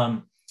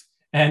 And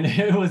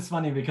it was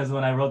funny because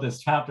when I wrote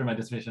this chapter in my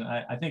dissertation,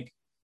 I think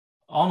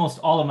almost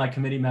all of my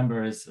committee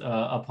members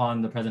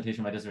upon the presentation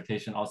of my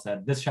dissertation all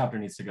said this chapter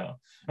needs to go,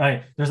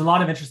 right? There's a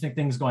lot of interesting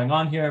things going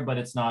on here, but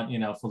it's not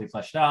fully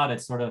fleshed out.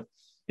 It's sort of,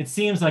 it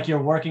seems like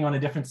you're working on a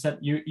different set.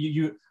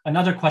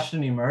 Another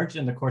question emerged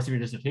in the course of your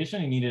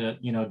dissertation. You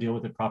needed to deal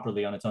with it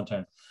properly on its own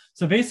terms.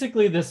 So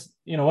basically this,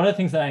 one of the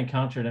things that I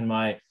encountered in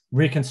my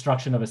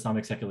reconstruction of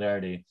Islamic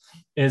secularity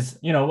is,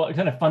 what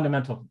kind of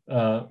fundamental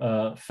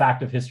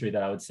fact of history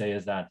that I would say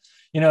is that,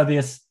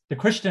 the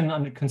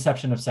Christian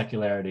conception of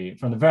secularity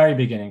from the very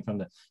beginning, from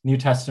the New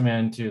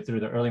Testament through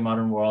the early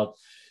modern world,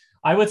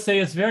 I would say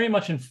is very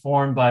much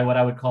informed by what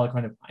I would call a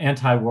kind of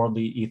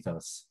anti-worldly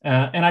ethos.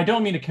 And I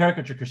don't mean to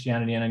caricature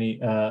Christianity in any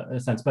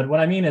sense, but what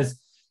I mean is,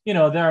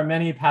 there are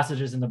many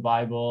passages in the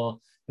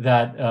Bible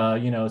that,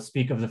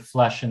 speak of the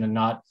flesh in a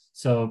not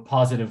so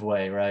positive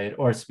way, right?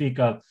 Or speak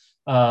of,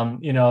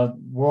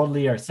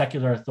 worldly or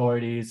secular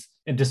authorities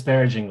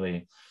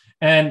disparagingly.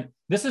 And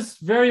this is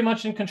very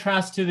much in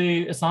contrast to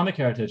the Islamic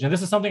heritage. And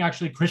this is something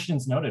actually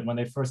Christians noted when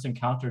they first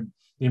encountered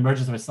the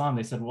emergence of Islam.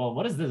 They said, well,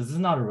 what is this? This is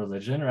not a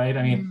religion, right?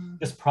 I mean,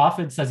 this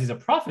prophet says he's a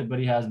prophet, but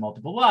he has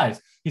multiple wives.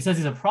 He says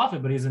he's a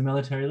prophet, but he's a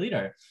military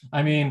leader.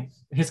 I mean,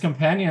 his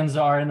companions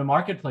are in the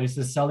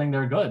marketplaces selling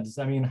their goods.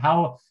 I mean,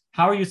 how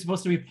are you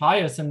supposed to be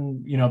pious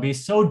and, be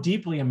so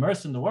deeply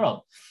immersed in the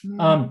world?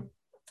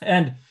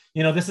 And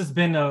this has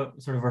been a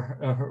sort of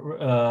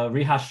a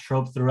rehashed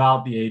trope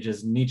throughout the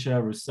ages. Nietzsche,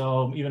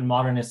 Rousseau, even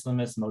modern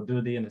Islamists,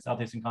 Maududi in the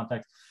South Asian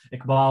context,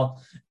 Iqbal.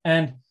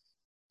 And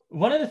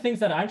one of the things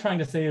that I'm trying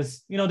to say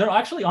is, they're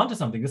actually onto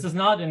something. This is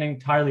not an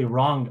entirely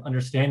wrong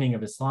understanding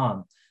of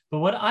Islam. But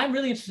what I'm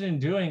really interested in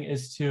doing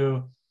is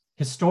to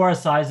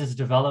historicize its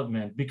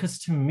development, because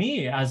to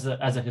me, as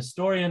a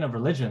historian of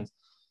religions,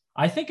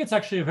 I think it's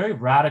actually a very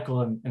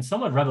radical and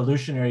somewhat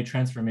revolutionary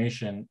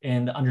transformation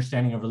in the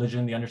understanding of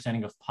religion, the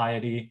understanding of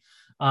piety,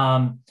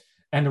 and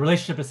the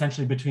relationship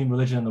essentially between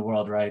religion and the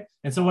world, right?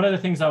 And so one of the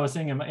things I was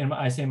saying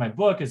I say in my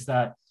book is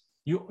that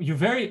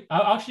I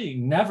actually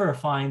never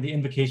find the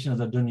invocation of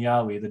the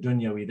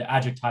dunyawi, the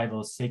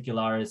adjectival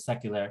secularis,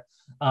 secular,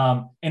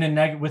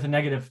 with a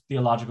negative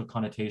theological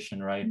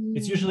connotation, right?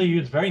 It's usually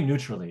used very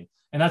neutrally.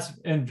 And that's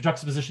in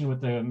juxtaposition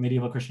with the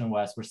medieval Christian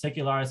West, where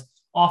secularists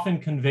often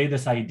convey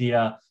this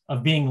idea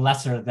of being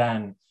lesser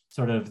than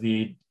sort of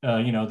the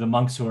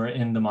monks who are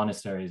in the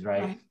monasteries,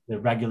 right? The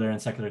regular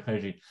and secular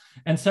clergy.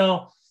 And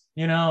so,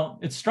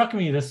 it struck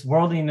me this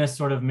worldliness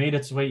sort of made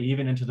its way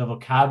even into the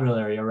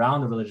vocabulary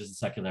around the religious and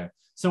secular.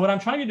 So what I'm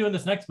trying to do in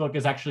this next book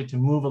is actually to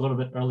move a little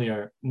bit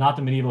earlier, not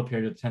the medieval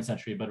period of the 10th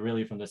century, but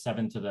really from the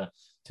 7th to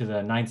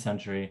the 9th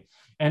century,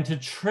 and to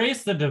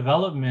trace the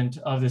development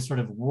of this sort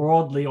of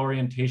worldly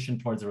orientation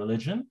towards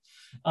religion,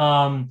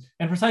 and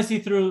precisely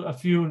through a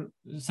few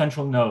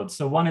central nodes.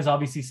 So one is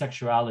obviously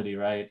sexuality,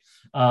 right?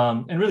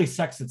 And really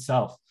sex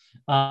itself.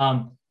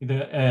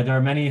 There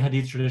are many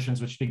hadith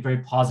traditions which speak very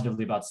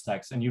positively about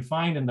sex. And you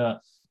find in the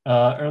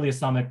early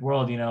Islamic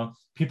world,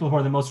 people who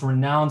are the most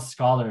renowned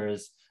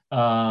scholars,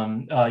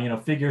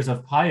 figures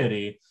of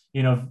piety,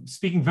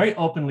 speaking very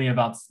openly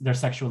about their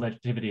sexual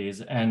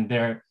activities and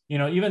their,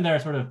 even their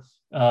sort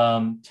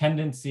of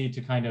tendency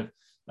to kind of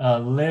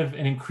live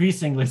an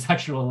increasingly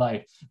sexual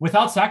life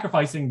without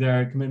sacrificing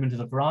their commitment to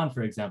the Quran,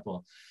 for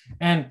example.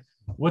 And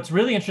what's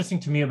really interesting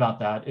to me about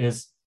that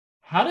is,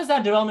 how does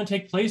that development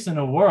take place in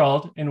a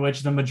world in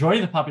which the majority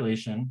of the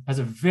population has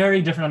a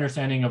very different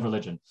understanding of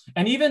religion?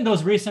 And even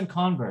those recent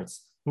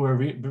converts who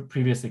were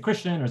previously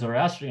Christian or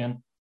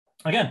Zoroastrian,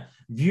 again,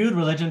 viewed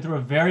religion through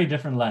a very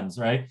different lens,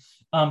 right?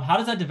 How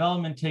does that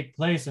development take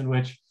place in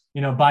which,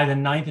 by the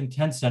 9th and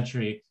 10th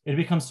century, it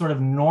becomes sort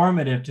of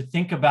normative to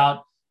think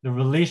about the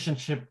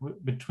relationship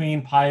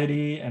between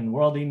piety and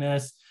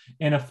worldliness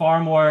in a far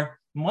more,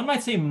 one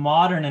might say,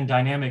 modern and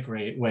dynamic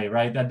way,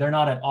 right? That they're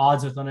not at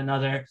odds with one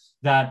another,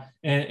 that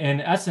in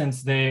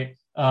essence,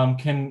 one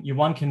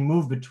can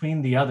move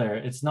between the other.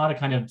 It's not a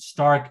kind of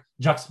stark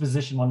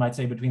juxtaposition, one might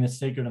say, between the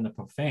sacred and the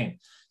profane.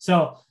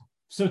 So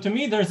to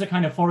me, there's a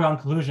kind of foregone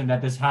conclusion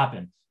that this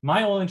happened.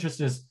 My whole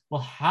interest is,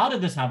 well, how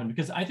did this happen?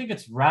 Because I think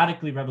it's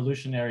radically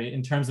revolutionary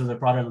in terms of the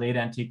broader late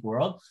antique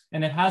world,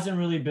 and it hasn't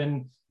really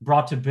been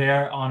brought to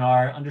bear on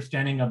our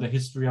understanding of the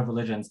history of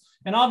religions.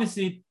 And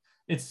obviously,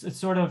 it's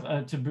sort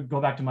of, to go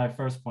back to my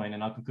first point,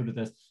 and I'll conclude with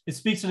this, it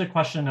speaks to the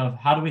question of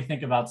how do we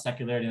think about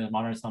secularity in the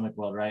modern Islamic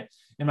world, right?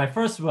 In my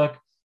first book,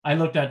 I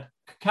looked at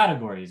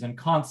categories and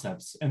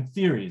concepts and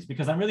theories,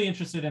 because I'm really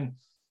interested in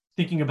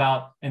thinking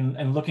about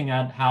and looking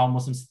at how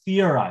Muslims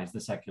theorize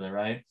the secular,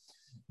 right?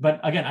 but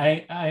again,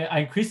 I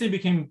increasingly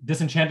became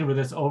disenchanted with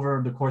this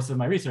over the course of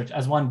my research,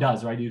 as one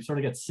does, right? You sort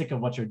of get sick of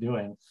what you're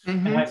doing.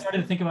 Mm-hmm. And I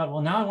started to think about,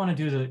 well, now I want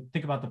to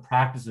think about the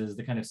practices,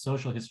 the kind of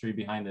social history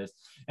behind this,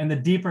 and the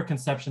deeper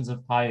conceptions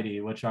of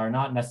piety, which are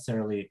not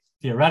necessarily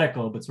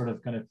theoretical, but sort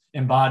of kind of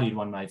embodied,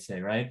 one might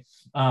say, right?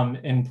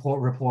 In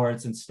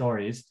reports and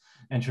stories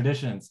and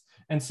traditions.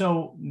 And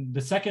so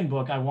the second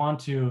book, I want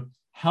to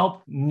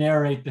help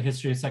narrate the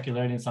history of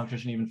secularity and Islamic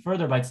tradition even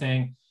further by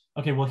saying,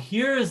 okay, well,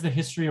 here is the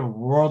history of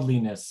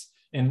worldliness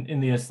in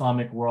the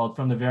Islamic world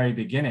from the very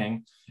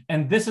beginning.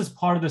 And this is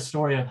part of the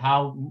story of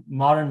how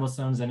modern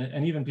Muslims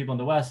and even people in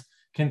the West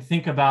can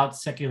think about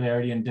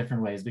secularity in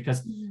different ways,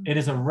 because it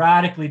is a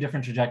radically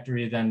different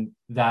trajectory than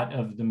that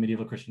of the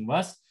medieval Christian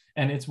West.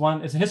 And it's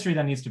a history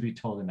that needs to be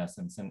told in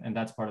essence. And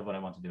that's part of what I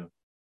want to do.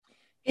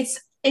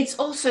 It's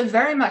also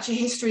very much a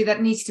history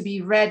that needs to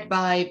be read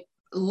by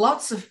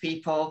lots of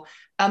people.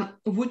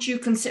 Would you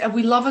consider,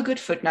 we love a good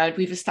footnote,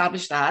 we've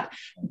established that,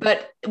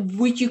 but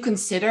would you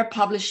consider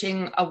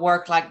publishing a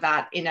work like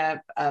that in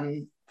a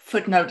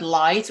footnote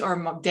light,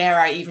 or dare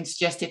I even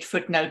suggest it,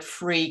 footnote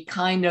free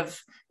kind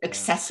of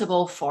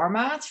accessible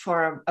format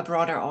for a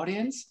broader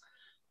audience?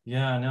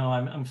 Yeah, no,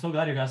 I'm so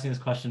glad you're asking this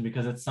question,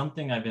 because it's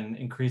something I've been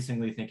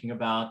increasingly thinking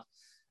about,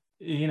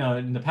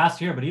 in the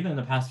past year, but even in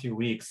the past few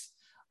weeks.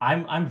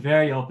 I'm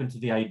very open to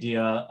the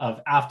idea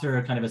of,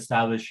 after kind of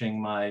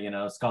establishing my,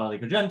 scholarly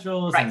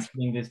credentials and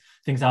putting these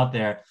things out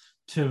there,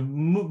 to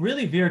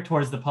really veer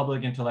towards the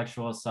public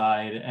intellectual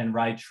side and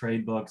write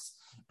trade books,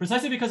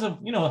 precisely because of,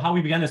 how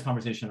we began this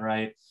conversation,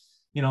 right?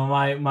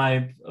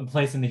 My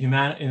place in the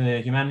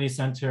Humanities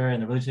Center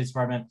and the Religious Studies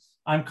Department,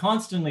 I'm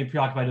constantly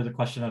preoccupied with the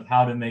question of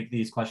how to make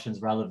these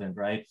questions relevant,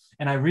 right?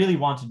 And I really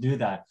want to do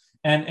that.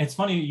 And it's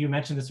funny you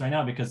mentioned this right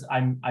now, because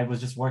I was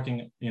just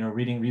working,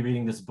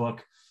 rereading this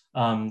book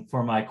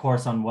for my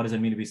course on what does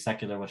it mean to be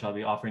secular, which I'll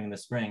be offering in the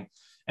spring.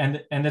 And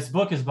this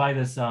book is by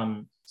this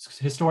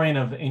historian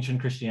of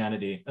ancient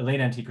Christianity, late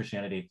antique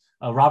Christianity,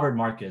 Robert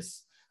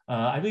Marcus.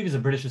 I believe he's a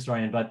British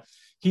historian, but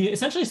he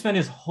essentially spent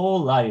his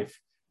whole life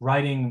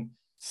writing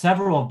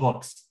several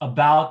books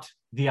about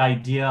the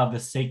idea of the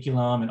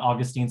saeculum and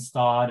Augustine's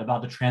thought,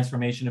 about the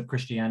transformation of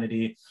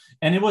Christianity.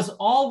 And it was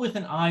all with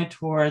an eye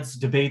towards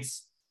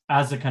debates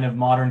as a kind of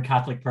modern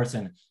Catholic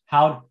person.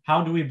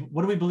 What do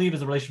we believe is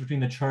the relationship between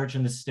the church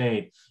and the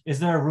state? Is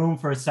there a room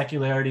for a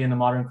secularity in the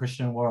modern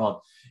Christian world?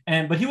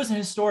 But he was a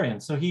historian,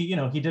 so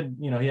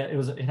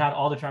it had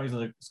all the charms of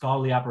the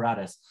scholarly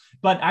apparatus.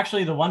 But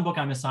actually, the one book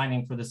I'm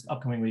assigning for this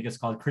upcoming week is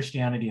called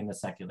Christianity in the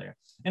Secular,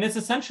 and it's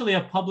essentially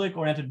a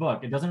public-oriented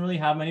book. It doesn't really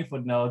have many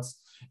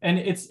footnotes, and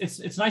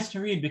it's nice to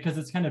read because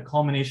it's kind of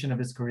culmination of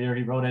his career.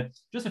 He wrote it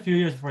just a few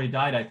years before he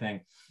died, I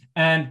think,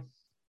 and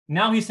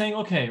now he's saying,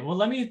 okay, well,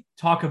 let me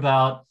talk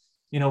about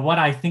what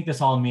I think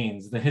this all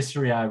means, the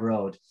history I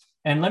wrote.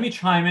 And let me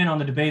chime in on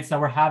the debates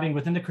that we're having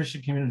within the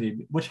Christian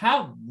community, which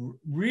have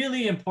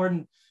really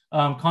important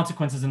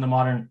consequences in the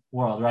modern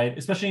world, right?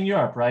 Especially in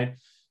Europe, right?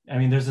 I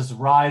mean, there's this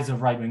rise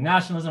of right-wing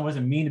nationalism. What does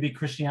it mean to be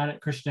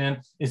Christian?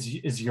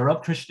 Is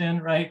Europe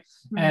Christian, right?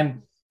 Mm-hmm.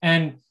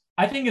 And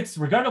I think it's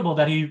regrettable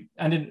that he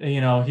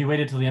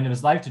waited till the end of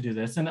his life to do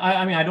this. And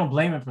I don't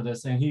blame him for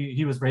this. And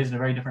he was raised in a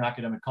very different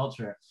academic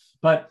culture.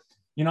 But,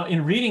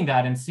 in reading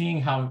that and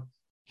seeing how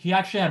he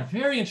actually had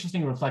very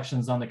interesting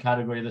reflections on the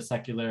category of the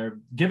secular,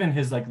 given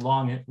his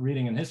long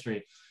reading in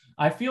history,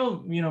 I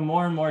feel,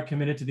 more and more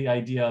committed to the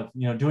idea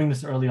of, doing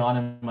this early on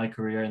in my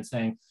career and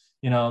saying,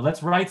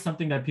 let's write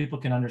something that people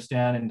can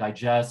understand and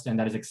digest and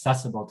that is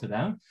accessible to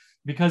them.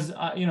 Because,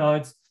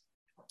 it's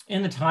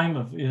in the time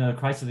of, the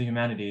crisis of the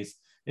humanities,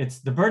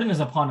 the burden is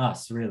upon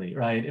us, really,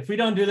 right? If we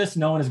don't do this,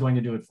 no one is going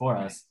to do it for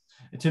us,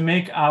 to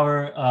make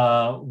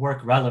our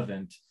work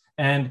relevant.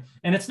 And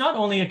it's not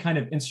only a kind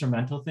of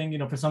instrumental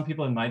thing, for some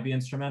people it might be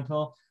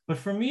instrumental, but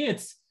for me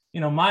it's,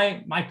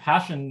 my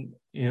passion,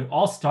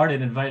 all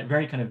started in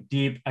very kind of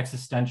deep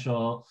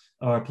existential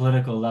or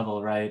political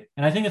level, right?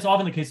 And I think it's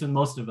often the case with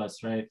most of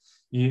us, right?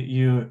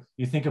 You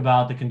think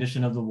about the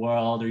condition of the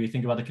world, or you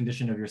think about the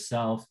condition of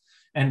yourself,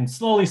 and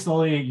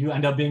slowly you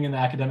end up being in the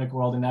academic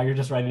world, and now you're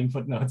just writing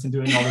footnotes and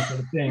doing all this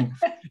sort of thing.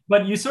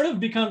 But you sort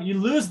of you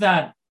lose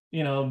that,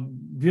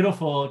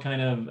 beautiful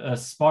kind of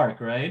spark,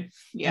 right?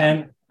 Yeah.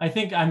 And I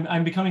think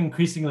I'm becoming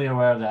increasingly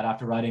aware of that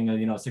after writing a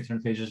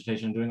 600-page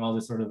dissertation, doing all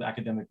this sort of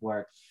academic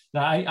work.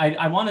 That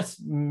I want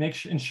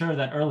to ensure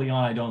that early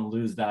on I don't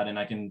lose that, and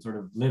I can sort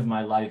of live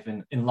my life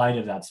in light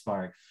of that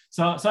spark.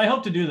 So I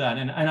hope to do that,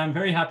 and I'm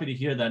very happy to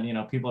hear that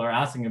people are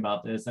asking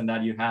about this, and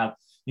that you have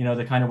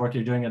the kind of work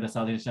you're doing at the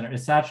South Asian Center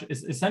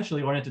is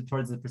essentially oriented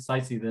towards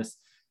precisely this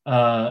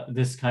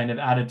kind of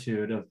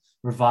attitude of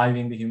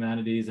reviving the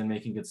humanities and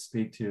making it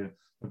speak to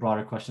the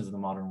broader questions of the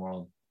modern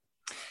world.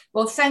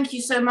 Well, thank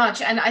you so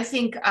much. And I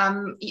think,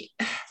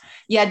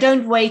 Yeah,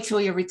 don't wait till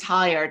you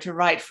retire to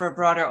write for a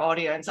broader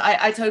audience.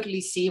 I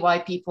totally see why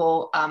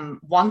people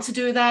want to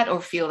do that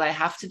or feel they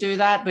have to do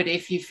that. But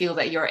if you feel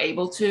that you're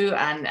able to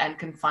and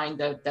can find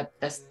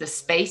the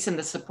space and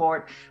the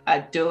support,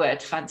 do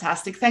it.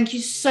 Fantastic. Thank you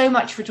so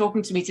much for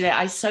talking to me today.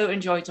 I so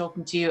enjoyed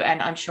talking to you, and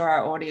I'm sure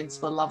our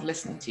audience will love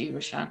listening to you,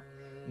 Roshan.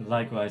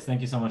 Likewise. Thank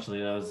you so much,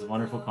 Leah. It was a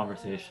wonderful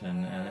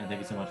conversation, and thank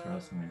you so much for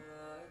hosting me.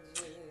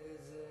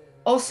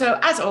 Also,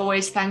 as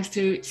always, thanks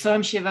to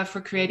Soham Shiva for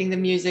creating the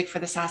music for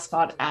the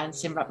SaaSpod and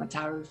Simrat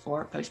Mataru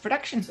for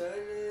post-production.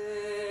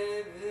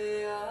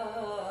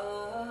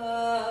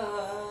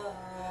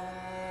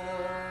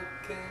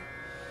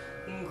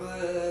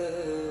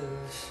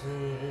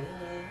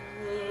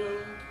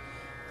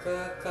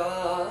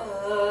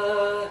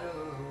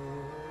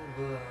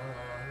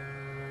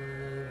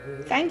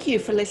 Thank you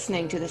for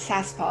listening to the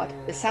SaaSpod,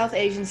 the South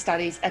Asian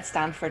Studies at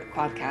Stanford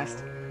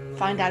podcast.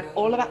 Find out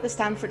all about the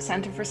Stanford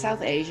Center for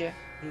South Asia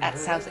at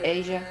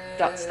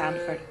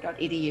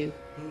southasia.stanford.edu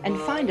and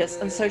find us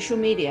on social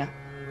media.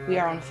 We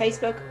are on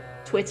Facebook,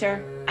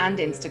 Twitter, and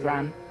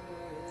Instagram.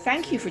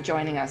 Thank you for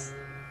joining us,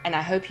 and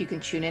I hope you can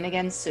tune in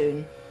again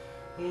soon.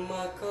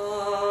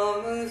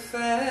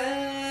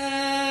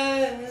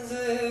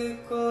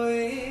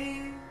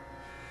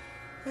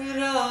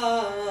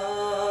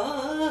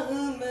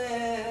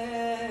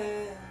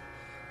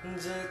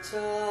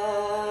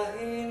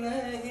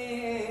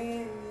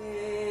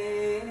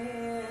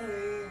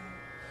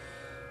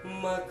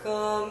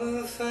 मकाम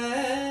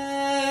फैज़